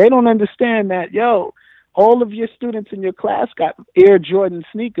happening. They don't understand that, all of your students in your class got Air Jordan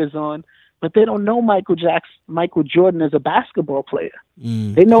sneakers on, but they don't know Michael Jordan as a basketball player.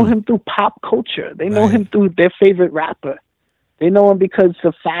 They know him through pop culture. They know him through their favorite rapper. They know him because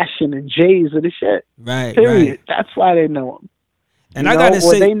of fashion and J's or the shit. Right. Period. Right. That's why they know him. And I gotta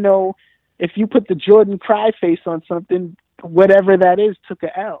say, they know if you put the Jordan cry face on something, whatever that is, took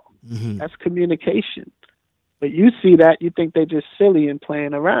a L. That's communication. But you see that, you think they're just silly and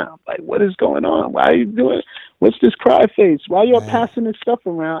playing around. Like, what is going on? Why are you doing? What's this cry face? Why you're passing this stuff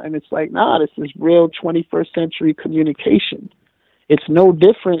around? And it's like, nah, this is real 21st century communication. It's no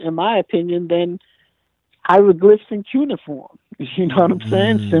different, in my opinion, than hieroglyphs and cuneiform. You know what I'm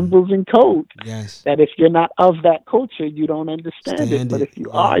saying? Symbols and code. Yes. That if you're not of that culture, you don't understand it. But if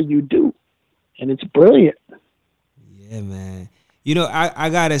you are, you do. And it's brilliant. Yeah, man. You know, I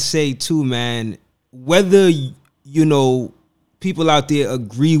gotta say too, man, whether, you know, people out there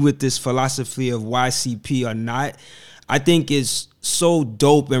agree with this philosophy of YCP or not, I think it's so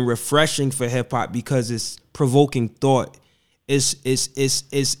dope and refreshing for hip hop because it's provoking thought. It's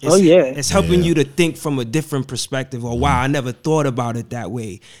helping you to think from a different perspective. Or wow, I never thought about it that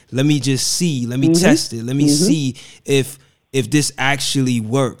way. Let me just see. Let me test it. Let me see if this actually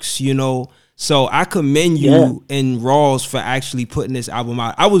works, you know? So I commend you and Rawls for actually putting this album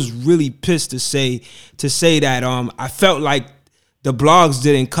out. I was really pissed to say that I felt like the blogs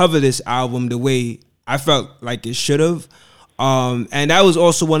didn't cover this album the way I felt like it should have. And that was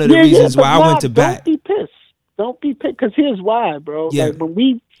also one of the reasons why I went to bat. Don't be pissed, because here's why, bro. Yeah. Like, when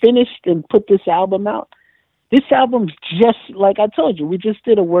we finished and put this album out, this album's just, like I told you, we just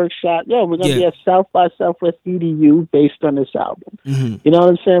did a workshop. We're going to be at South by Southwest EDU based on this album. You know what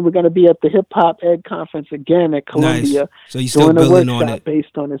I'm saying? We're going to be at the Hip Hop Ed Conference again at Columbia. Nice. So you're still doing a building workshop on it.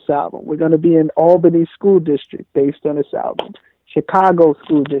 based on this album. We're going to be in Albany School District based on this album. Chicago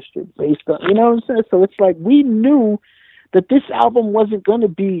School District based on, you know what I'm saying? So it's like we knew that this album wasn't going to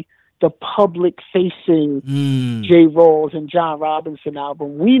be the public-facing J. Rawls and John Robinson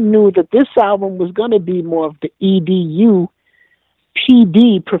album. We knew that this album was going to be more of the EDU,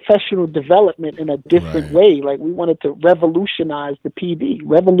 PD, professional development in a different way. Like, we wanted to revolutionize the PD,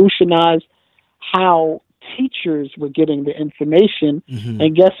 revolutionize how teachers were getting the information.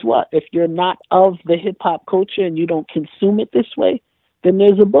 And guess what? If you're not of the hip-hop culture and you don't consume it this way, then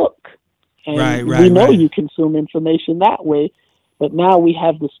there's a book. And we know you consume information that way. But now we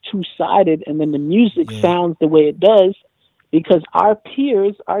have this two-sided, and then the music sounds the way it does because our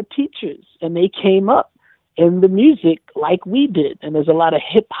peers are teachers, and they came up in the music like we did. And there's a lot of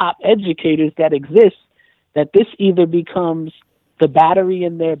hip-hop educators that exist that this either becomes the battery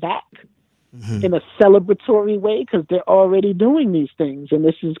in their back in a celebratory way because they're already doing these things, and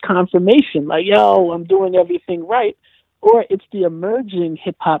this is confirmation, like, yo, I'm doing everything right. Or it's the emerging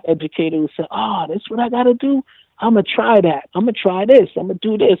hip-hop educator who said, that's what I got to do? I'm going to try that. I'm going to try this. I'm going to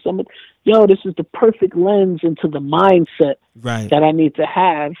do this. This is the perfect lens into the mindset that I need to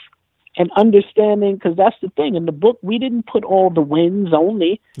have. And understanding, because that's the thing. In the book, we didn't put all the wins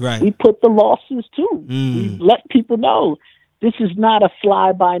only. We put the losses too. We let people know this is not a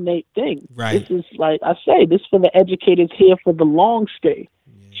fly-by-night thing. This is, like I say, this for the educators here for the long stay.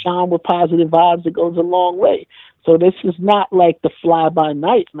 Shine with positive vibes. It goes a long way. So this is not like the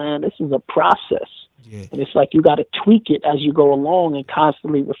fly-by-night, man. This is a process. Yeah. And it's like you got to tweak it as you go along and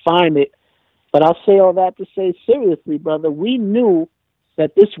constantly refine it. But I'll say all that to say, seriously, brother, we knew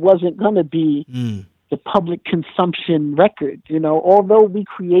that this wasn't going to be the public consumption record. You know, although we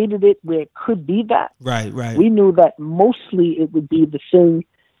created it where it could be that, Right. we knew that mostly it would be the thing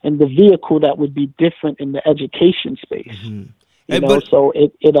and the vehicle that would be different in the education space. You know, so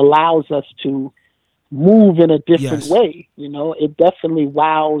it allows us to move in a different way. You know, it definitely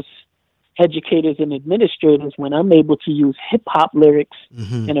wows educators and administrators when I'm able to use hip hop lyrics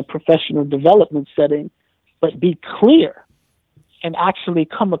in a professional development setting, but be clear and actually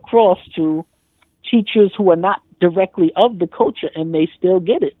come across to teachers who are not directly of the culture and they still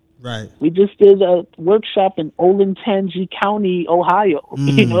get it. Right. We just did a workshop in Olentangy County, Ohio.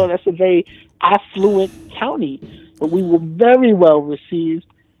 You know, that's a very affluent county, but we were very well received.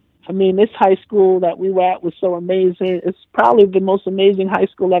 I mean, this high school that we were at was so amazing. It's probably the most amazing high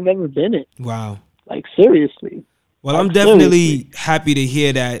school I've ever been in. Wow. Like, seriously. Well, I'm definitely happy to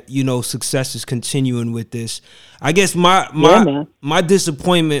hear that, you know, success is continuing with this. I guess my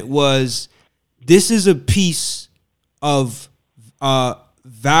disappointment was this is a piece of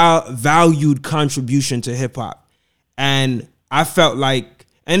valued contribution to hip hop. And I felt like,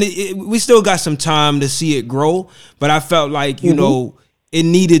 and we still got some time to see it grow, but I felt like, you know, it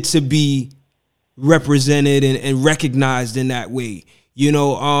needed to be represented and recognized in that way. You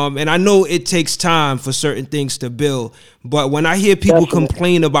know, and I know it takes time for certain things to build, but when I hear people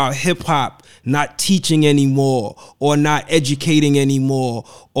complain about hip hop not teaching anymore or not educating anymore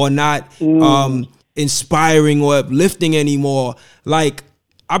or not inspiring or uplifting anymore, like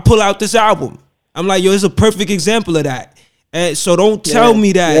I pull out this album. I'm like, yo, it's a perfect example of that. And so don't tell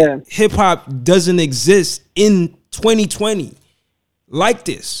me that hip hop doesn't exist in 2020 like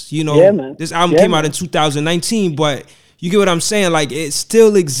this. You know, this album came out in 2019, but you get what I'm saying? Like, it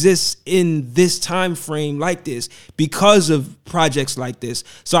still exists in this time frame like this because of projects like this.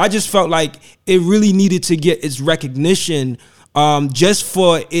 So I just felt like it really needed to get its recognition just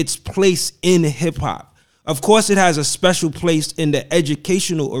for its place in hip hop. Of course, it has a special place in the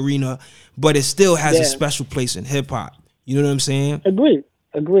educational arena, but it still has a special place in hip hop. You know what I'm saying? Agreed.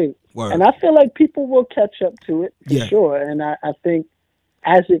 Word. And I feel like people will catch up to it for sure. And I think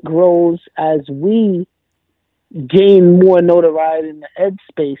as it grows, as we gain more notoriety in the ed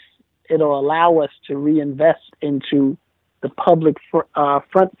space, it'll allow us to reinvest into the public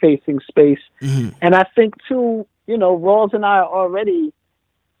front-facing space. And I think, too, you know, Rawls and I are already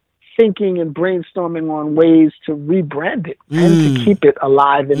thinking and brainstorming on ways to rebrand it and to keep it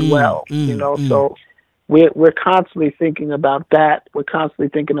alive and well, you know. So we're constantly thinking about that. We're constantly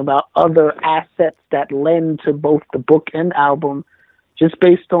thinking about other assets that lend to both the book and album, just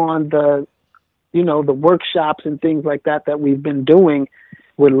based on the, you know, the workshops and things like that we've been doing.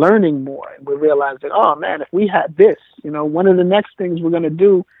 We're learning more, and we're realizing, oh man, if we had this, you know, one of the next things we're going to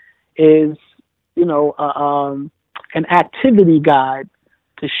do is, you know, an activity guide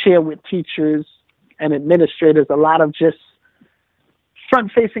to share with teachers and administrators, a lot of just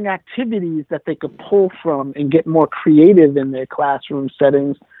front-facing activities that they could pull from and get more creative in their classroom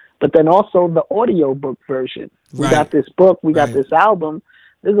settings. But then also the audiobook version. We got this book, we got this album.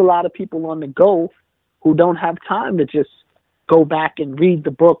 There's a lot of people on the go who don't have time to just go back and read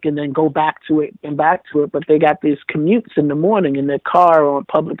the book and then go back to it, but they got these commutes in the morning in their car or on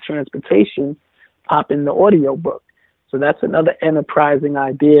public transportation, pop in the audiobook. So that's another enterprising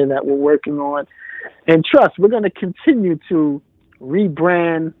idea that we're working on. And trust, we're going to continue to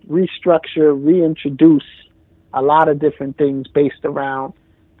rebrand, restructure, reintroduce a lot of different things based around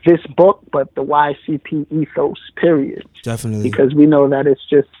this book, but the YCP ethos, period. Definitely. Because we know that it's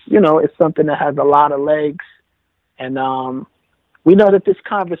just, you know, it's something that has a lot of legs. And we know that this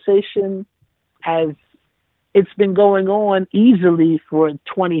conversation it's been going on easily for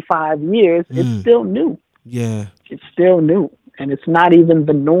 25 years. It's still new. Yeah. It's still new. And it's not even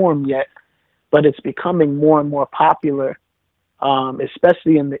the norm yet, but it's becoming more and more popular,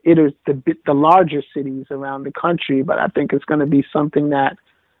 especially in the larger cities around the country. But I think it's going to be something that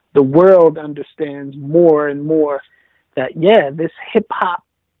the world understands more and more, that, this hip hop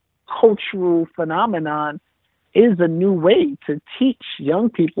cultural phenomenon is a new way to teach young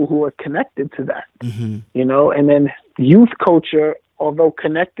people who are connected to that, you know. And then youth culture, although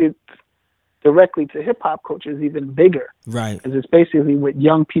connected directly to hip hop culture, is even bigger. Right. Because it's basically what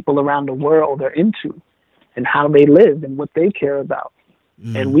young people around the world are into and how they live and what they care about.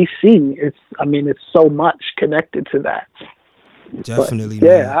 And we see it's so much connected to that. Definitely.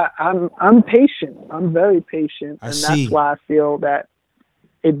 But, I'm patient. I'm very patient. That's why I feel that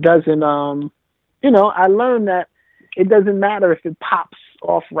it doesn't, I learned that it doesn't matter if it pops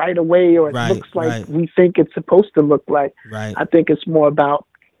off right away, or it looks like we think it's supposed to look like. Right. I think it's more about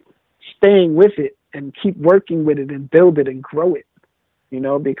staying with it and keep working with it and build it and grow it,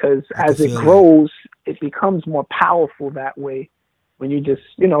 because as it grows, it becomes more powerful that way when you just,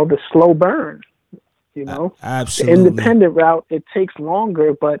 the slow burn, Absolutely. The independent route, it takes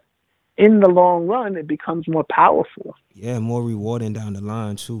longer, but in the long run, it becomes more powerful. Yeah, more rewarding down the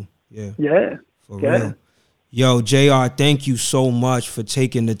line too. Yeah. Yeah. For real. Yo, JR, thank you so much for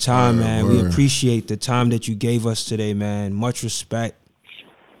taking the time, man. We appreciate the time that you gave us today, man. Much respect.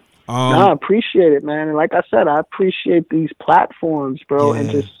 I appreciate it, man. And like I said, I appreciate these platforms, bro,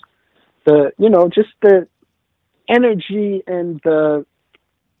 and just the energy and the,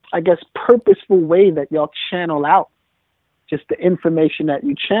 I guess, purposeful way that y'all channel out just the information that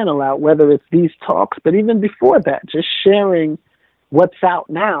you channel out, whether it's these talks, but even before that, just sharing what's out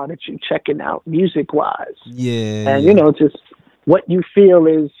now that you're checking out music-wise. Yeah. And, just what you feel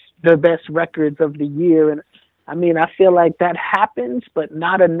is the best records of the year. And, I feel like that happens, but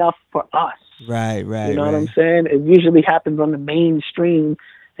not enough for us. Right. You know what I'm saying? It usually happens on the mainstream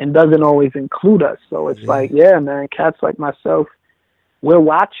and doesn't always include us. So it's like, man, cats like myself, we're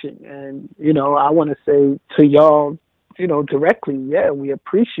watching. And, I want to say to y'all, directly, we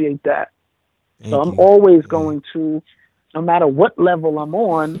appreciate that. Thank so I'm you. always going to, no matter what level I'm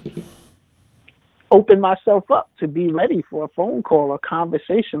on, open myself up to be ready for a phone call or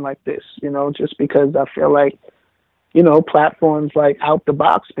conversation like this, just because I feel like, platforms like Out the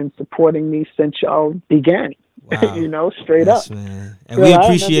Box been supporting me since y'all began, Wow. Straight Yes, up. Man. And we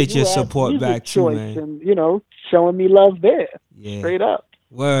appreciate your support back too, man. And, showing me love there, straight up.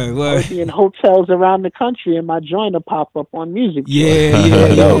 Word. I would be in hotels around the country and my joint will pop up on music. Yeah.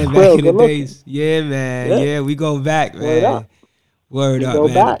 Back in the days. Yeah, man. Yeah, we go back, man. Word up,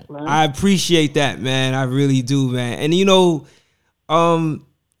 man. Back, man. I appreciate that, man. I really do, man. And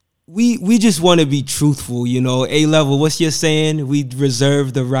we just want to be truthful, A-level, what's your saying? We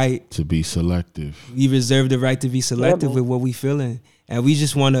reserve the right to be selective. We reserve the right to be selective with what we feeling. And we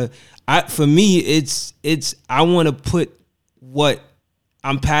just want to, for me, it's I want to put what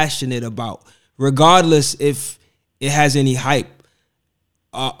I'm passionate about, regardless if it has any hype,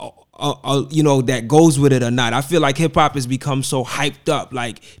 that goes with it or not. I feel like hip hop has become so hyped up.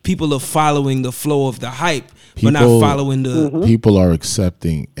 Like people are following the flow of the hype, but not following the. People are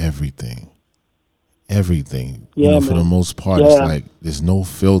accepting everything. Yeah, for the most part, it's like there's no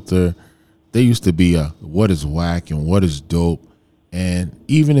filter. There used to be what is whack and what is dope, and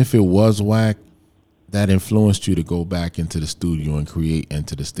even if it was whack, that influenced you to go back into the studio and create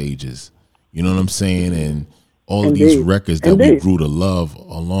into the stages. You know what I'm saying? And all of these records that we grew to love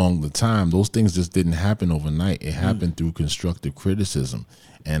along the time, those things just didn't happen overnight. It happened through constructive criticism.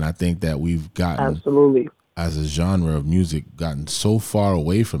 And I think that we've gotten, absolutely, as a genre of music, gotten so far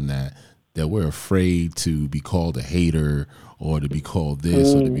away from that we're afraid to be called a hater or to be called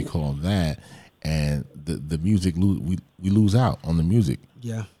this or to be called that. And the music, we lose out on the music.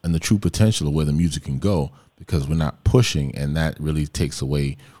 Yeah. And the true potential of where the music can go, because we're not pushing, and that really takes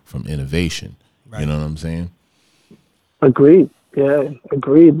away from innovation. Right. You know what I'm saying? Agreed. Yeah,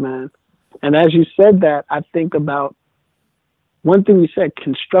 agreed, man. And as you said that, I think about one thing you said,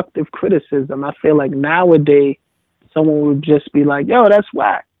 constructive criticism. I feel like nowadays someone would just be like, yo, that's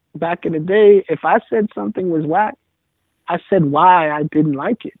whack. Back in the day, if I said something was whack, I said why I didn't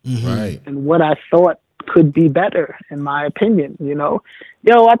like it. Right. And what I thought could be better, in my opinion,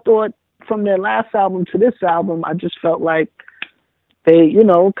 Yo, I thought from their last album to this album, I just felt like they,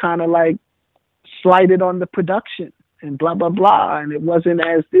 kind of like slighted on the production and blah, blah, blah. And it wasn't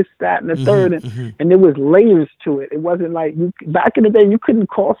as this, that, and the third. And there was layers to it. It wasn't like back in the day, you couldn't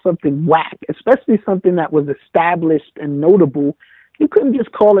call something whack, especially something that was established and notable. You couldn't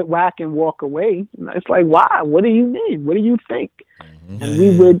just call it whack and walk away. It's like, why? What do you mean? What do you think? And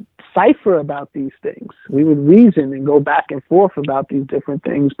we would cipher about these things. We would reason and go back and forth about these different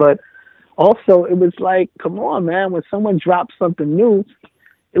things. But also, it was like, come on, man, when someone dropped something new,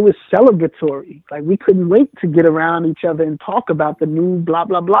 it was celebratory. Like, we couldn't wait to get around each other and talk about the new blah,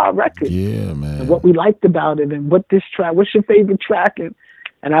 blah, blah record. Yeah, man. And what we liked about it and what this track, what's your favorite track? And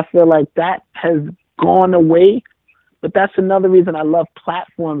I feel like that has gone away. But that's another reason I love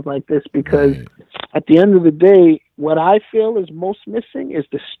platforms like this, because at the end of the day, what I feel is most missing is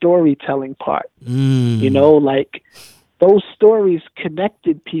the storytelling part. Like those stories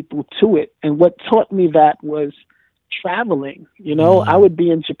connected people to it. And what taught me that was traveling. I would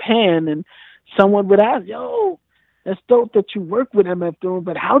be in Japan and someone would ask, yo, that's dope that you work with MF Doom,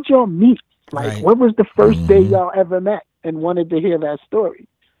 but how'd y'all meet? Like, what was the first day y'all ever met? And wanted to hear that story.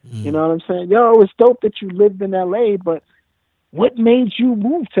 You know what I'm saying? Yo, it's dope that you lived in LA, but what made you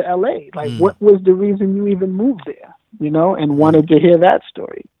move to LA? Like, what was the reason you even moved there? You know, and wanted to hear that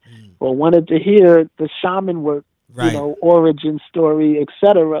story, or wanted to hear the shaman work, you know, origin story,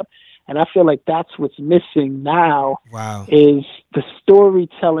 etc. And I feel like that's what's missing now. Wow. Is the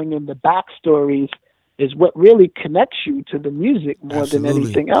storytelling and the backstories is what really connects you to the music more than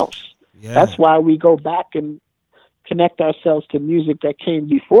anything else. Yeah. That's why we go back and connect ourselves to music that came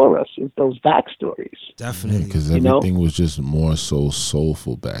before us, is those backstories. Definitely. Because everything was just more so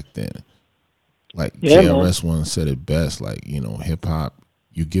soulful back then. Like KRS One said it best, like, you know, hip hop,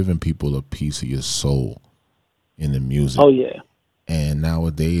 you're giving people a piece of your soul in the music. Oh, yeah. And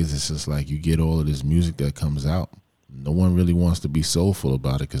nowadays, it's just like you get all of this music that comes out. No one really wants to be soulful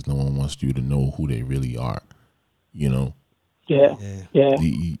about it because no one wants you to know who they really are, you know? Yeah.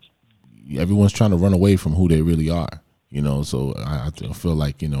 Everyone's trying to run away from who they really are, you know? So I feel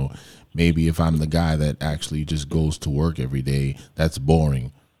like, you know, maybe if I'm the guy that actually just goes to work every day, that's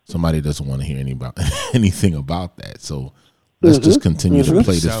boring. Somebody doesn't want to hear anything about that. So let's just continue to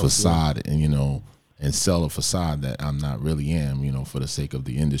play this facade and, you know, and sell a facade that I'm not really am, you know, for the sake of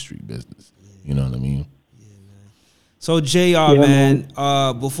the industry business. You know what I mean? Yeah, man. So JR, man,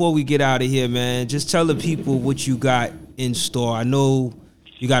 before we get out of here, man, just tell the people what you got in store. I know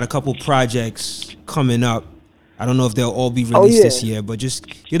you got a couple projects coming up. I don't know if they'll all be released this year, but just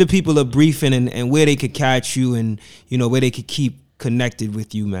give the people a briefing and where they could catch you and, you know, where they could keep connected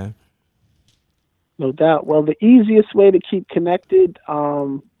with you, man. No doubt. Well, the easiest way to keep connected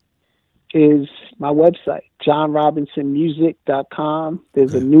is my website, johnrobinsonmusic.com.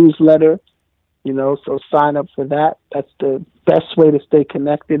 There's a newsletter, you know, so sign up for that. That's the best way to stay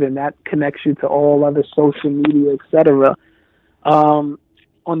connected, and that connects you to all other social media, etc. On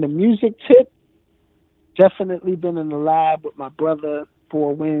the music tip, definitely been in the lab with my brother,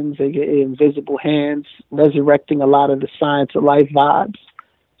 Four Winds, aka Invisible Hands, resurrecting a lot of the Science of Life vibes.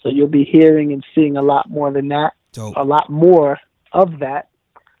 So you'll be hearing and seeing a lot more than that, a lot more of that.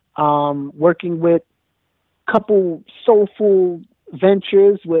 Working with a couple soulful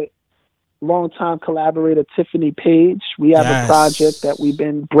ventures with longtime collaborator Tiffany Page. We have a project that we've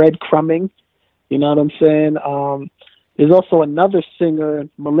been breadcrumbing. You know what I'm saying? There's also another singer,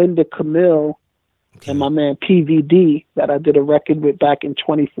 Melinda Camille, and my man PVD that I did a record with back in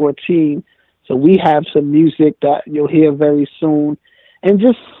 2014. So we have some music that you'll hear very soon. And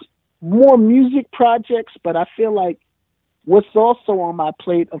just more music projects, but I feel like what's also on my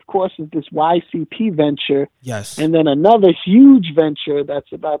plate, of course, is this YCP venture. Yes. And then another huge venture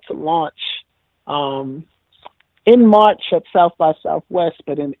that's about to launch in March at South by Southwest,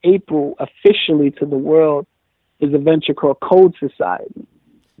 but in April officially to the world, is a venture called Code Society.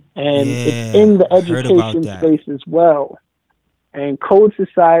 And it's in the education space as well. And Code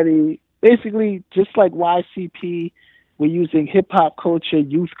Society, basically just like YCP, we're using hip-hop culture,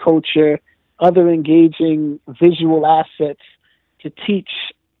 youth culture, other engaging visual assets to teach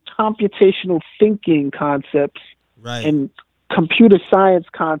computational thinking concepts and computer science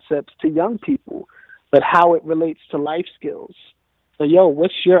concepts to young people, but how it relates to life skills. So,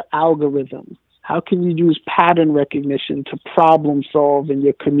 what's your algorithm? How can you use pattern recognition to problem solve in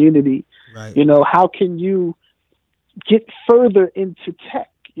your community? Right. You know, how can you get further into tech?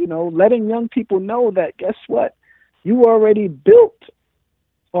 You know, letting young people know that, guess what? You already built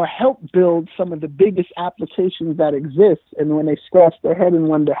or helped build some of the biggest applications that exist. And when they scratch their head and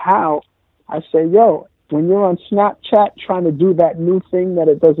wonder how, I say, when you're on Snapchat trying to do that new thing that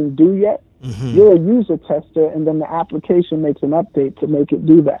it doesn't do yet, you're a user tester, and then the application makes an update to make it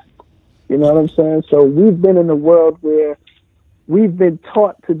do that. You know what I'm saying? So we've been in a world where we've been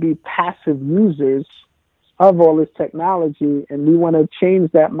taught to be passive users of all this technology, and we want to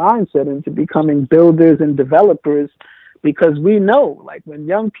change that mindset into becoming builders and developers, because we know, like, when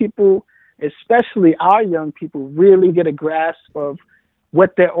young people, especially our young people, really get a grasp of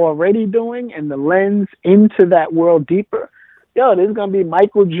what they're already doing and the lens into that world deeper, there's going to be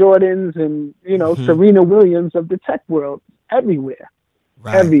Michael Jordans and, Serena Williams of the tech world everywhere.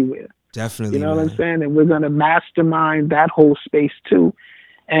 Everywhere. Definitely. You know what I'm saying? And we're going to mastermind that whole space too.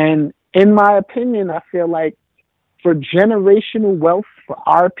 And in my opinion, I feel like for generational wealth for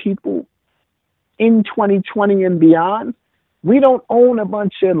our people in 2020 and beyond, we don't own a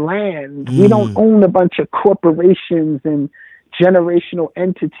bunch of land. We don't own a bunch of corporations and generational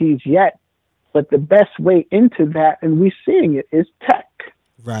entities yet. But the best way into that, and we're seeing it, is tech.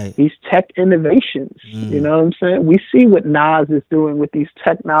 Right. These tech innovations. You know what I'm saying? We see what Nas is doing with these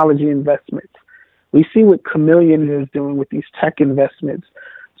technology investments. We see what Chameleon is doing with these tech investments,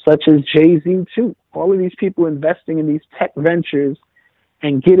 such as Jay-Z too. All of these people investing in these tech ventures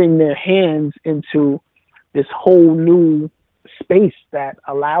and getting their hands into this whole new space that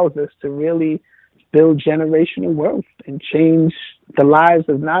allows us to really build generational wealth and change the lives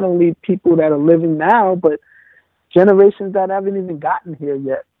of not only people that are living now, but generations that haven't even gotten here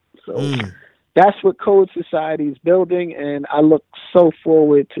yet. So that's what Code Society is building, and I look so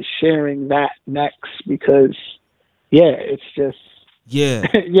forward to sharing that next because, it's just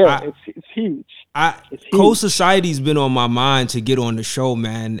it's huge. It's huge. Code Society's been on my mind to get on the show,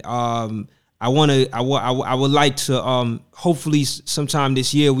 man. I would like to hopefully sometime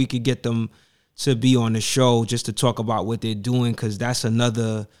this year we could get them to be on the show just to talk about what they're doing, because that's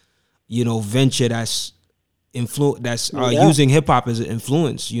another venture that's using hip hop as an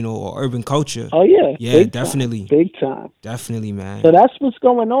influence, or urban culture. Oh yeah, big definitely, big time, definitely, man. So that's what's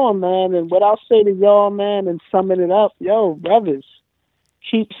going on, man. And what I'll say to y'all, man, and summing it up, brothers,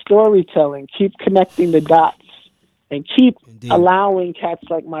 keep storytelling, keep connecting the dots, and keep allowing cats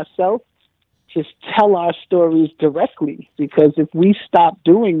like myself just tell our stories directly. Because if we stop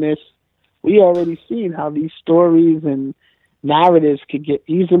doing this, we already seen how these stories and narratives could get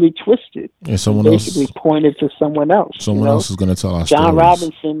easily twisted. And someone basically pointed to someone else. Someone else is going to tell our John stories.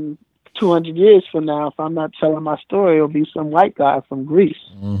 Robinson, 200 years from now, if I'm not telling my story, it'll be some white guy from Greece.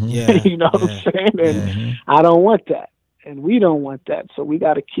 Mm-hmm. You know what I'm saying? And I don't want that. And we don't want that. So we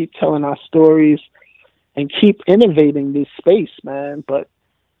got to keep telling our stories and keep innovating this space, man. But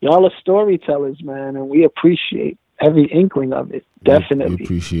y'all are storytellers, man, and we appreciate every inkling of it. Definitely. We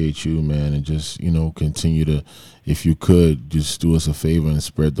appreciate you, man, and just, continue to, if you could, just do us a favor and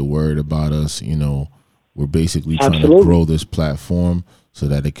spread the word about us. We're basically trying to grow this platform so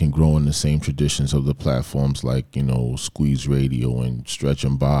that it can grow in the same traditions of the platforms like, Squeeze Radio and Stretch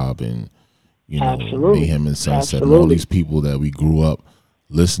and Bob and, Mayhem and Sunset and all these people that we grew up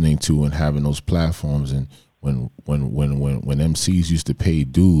listening to and having those platforms. And when MCs used to pay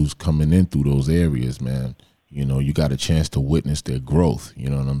dues coming in through those areas, man, you got a chance to witness their growth. You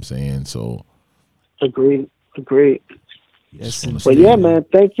know what I'm saying? So, agreed. Yes, but man,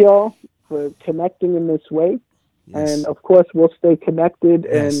 thank y'all for connecting in this way, and of course we'll stay connected.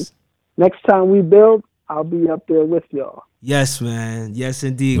 And next time we build, I'll be up there with y'all. Yes, man. Yes,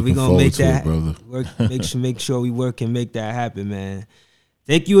 indeed. We're gonna make that work. Make sure we work and make that happen, man.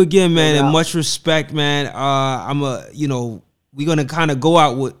 Thank you again, man, and much respect, man. We're gonna kind of go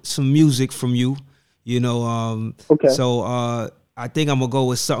out with some music from you. Okay. So I think I'm gonna go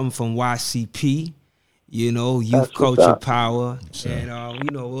with something from YCP, Youth Culture Power, and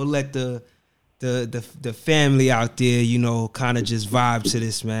we'll let the family out there, kind of just vibe to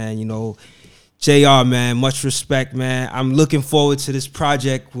this, man. JR, man, much respect, man. I'm looking forward to this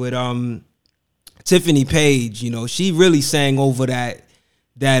project with Tiffany Page. She really sang over that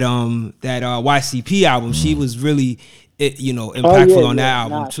YCP album. She was really impactful on that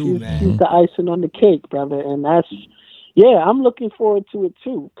album too, man. She's the icing on the cake, brother, and that's I'm looking forward to it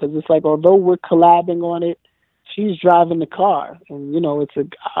too, because it's like, although we're collabing on it, she's driving the car, and it's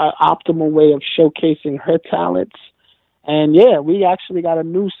an optimal way of showcasing her talents. And we actually got a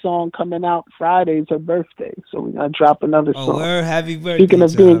new song coming out Friday. It's her birthday, so we're gonna drop another song. Happy birthday! Speaking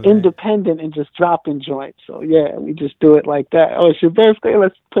of being independent and just dropping joints, so we just do it like that. Oh, it's your birthday?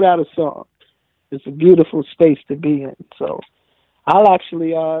 Let's put out a song. It's a beautiful space to be in. So I'll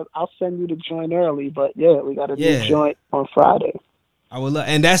actually I'll send you the joint early, but we got a new joint on Friday. I would love,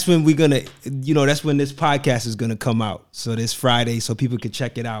 and that's when we're gonna, that's when this podcast is gonna come out. So this Friday, so people can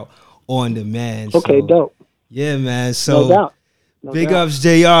check it out on demand. Okay, dope. Yeah, man. So no doubt. Big ups,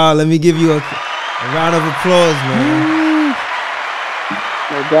 JR. Let me give you a round of applause, man.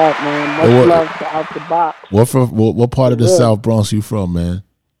 No doubt, man. Much love to Out the Box. What part of the South Bronx you from, man?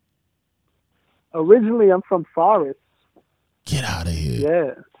 Originally, I'm from Forest. Get out of here.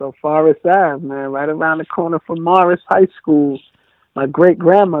 Yeah, so Forest Ave, man, right around the corner from Morris High School. My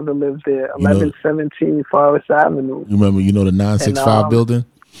great-grandmother lived there, 1117 Forest Avenue. You remember, the 965 building?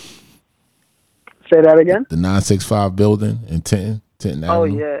 Say that again? The 965 building in Tinton Avenue. Oh,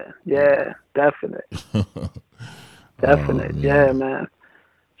 yeah, definite. Definite, man.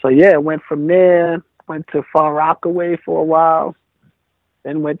 So, went from there, went to Far Rockaway for a while,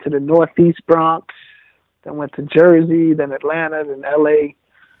 then went to the Northeast Bronx, then went to Jersey, then Atlanta, then L.A.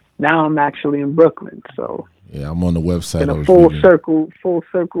 Now I'm actually in Brooklyn, so... Yeah, I'm on the website. In a full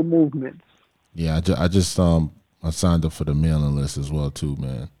circle movement. Yeah, I just I signed up for the mailing list as well too,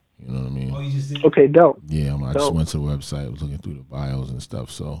 man. You know what I mean? Oh, you just did? Okay, dope. Yeah, I just went to the website, was looking through the bios and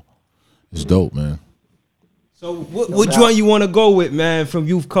stuff, so it's dope, man. So what joint you want to go with, man, from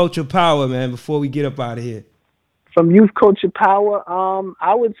Youth Culture Power, man, before we get up out of here? From Youth Culture Power,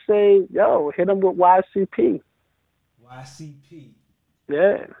 I would say, hit them with YCP. YCP.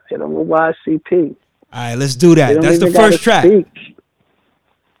 Yeah, hit them with YCP. All right, let's do They that. don't That's the even gotta first track. speak.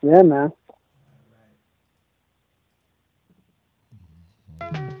 Yeah, man.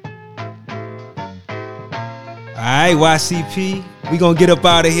 All right, YCP, we gonna get up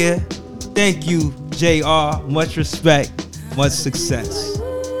out of here. Thank you, JR. Much respect, much success.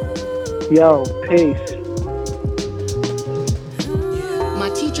 Yo, peace. My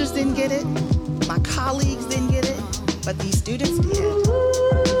teachers didn't get it, my colleagues didn't get it, but these students did.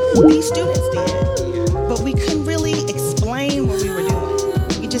 These students did. But we couldn't really explain what we were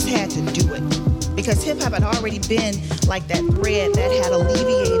doing. We just had to do it. Because hip hop had already been like that thread that had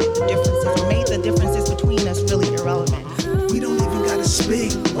alleviated the differences or made the differences between us really irrelevant. We don't even gotta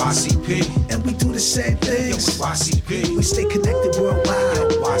speak. YCP. And we do the same things. Yo, YCP. We stay connected worldwide. Yo,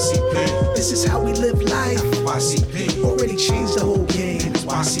 YCP. This is how we live life. YCP. Already changed the whole game.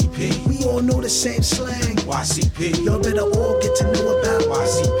 YCP. We all know the same slang. YCP. Y'all better all get to know about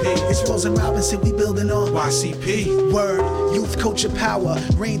YCP. It's Rose and Robinson, we building on YCP. Word, youth culture power,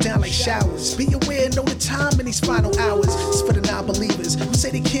 rain down like showers. Be aware, know the time in these final hours. It's for the non-believers who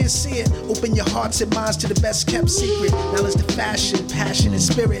say they can't see it. Open your hearts and minds to the best kept secret. Knowledge the fashion, passion and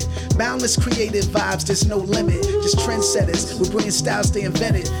spirit. Boundless creative vibes, there's no limit. Just trendsetters with brilliant styles they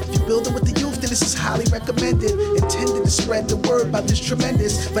invented. If you're building with the youth, then this is highly recommended. Intended to spread the word about this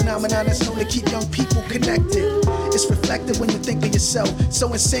tremendous phenomenon that's known to keep young people connected. It's reflected when you think of yourself.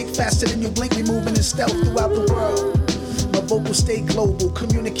 So in sync, faster than you blink, we moving in stealth throughout the world. My vocals stay global,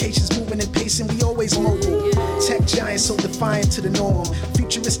 communications moving and pacing, we always mobile. Tech giants so defiant to the norm.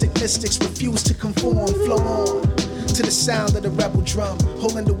 Futuristic mystics refuse to conform, flow on. To the sound of the rebel drum,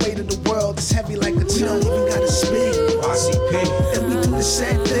 holding the weight of the world, it's heavy like a ton. We don't even gotta speak. YCP. And we do the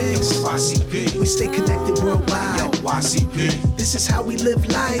same things. YCP. We stay connected worldwide. Yo, YCP. This is how we live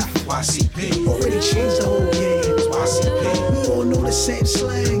life. YCP. Already changed the whole game. YCP. We all know the same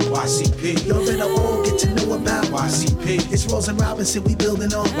slang. YCP. Y'all better all get to know about YCP. It's Rose and Robinson, we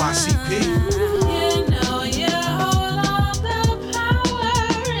building on YCP.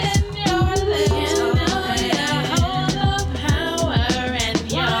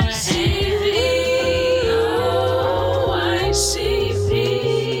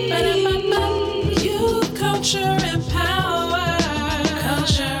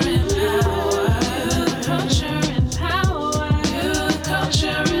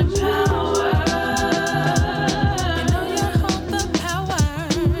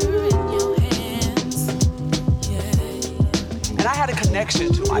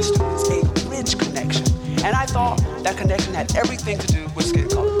 To my students, a rich connection. And I thought that connection had everything to do with skin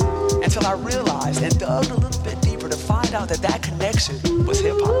color. Until I realized and dug a little bit deeper to find out that that connection was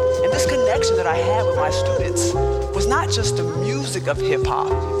hip hop. And this connection that I had with my students was not just the music of hip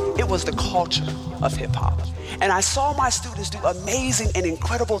hop, it was the culture of hip hop. And I saw my students do amazing and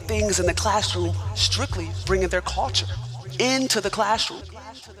incredible things in the classroom, strictly bringing their culture into the classroom.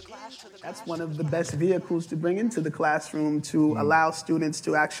 That's one of the best vehicles to bring into the classroom to allow students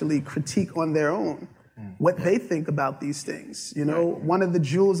to actually critique on their own what they think about these things. You know, one of the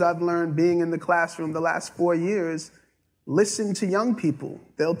jewels I've learned being in the classroom the last 4 years, listen to young people.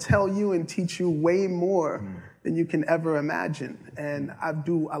 They'll tell you and teach you way more than you can ever imagine. And I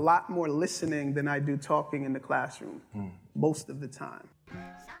do a lot more listening than I do talking in the classroom most of the time.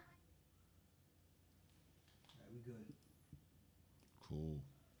 Cool.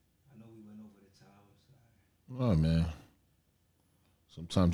 Oh man. Sometimes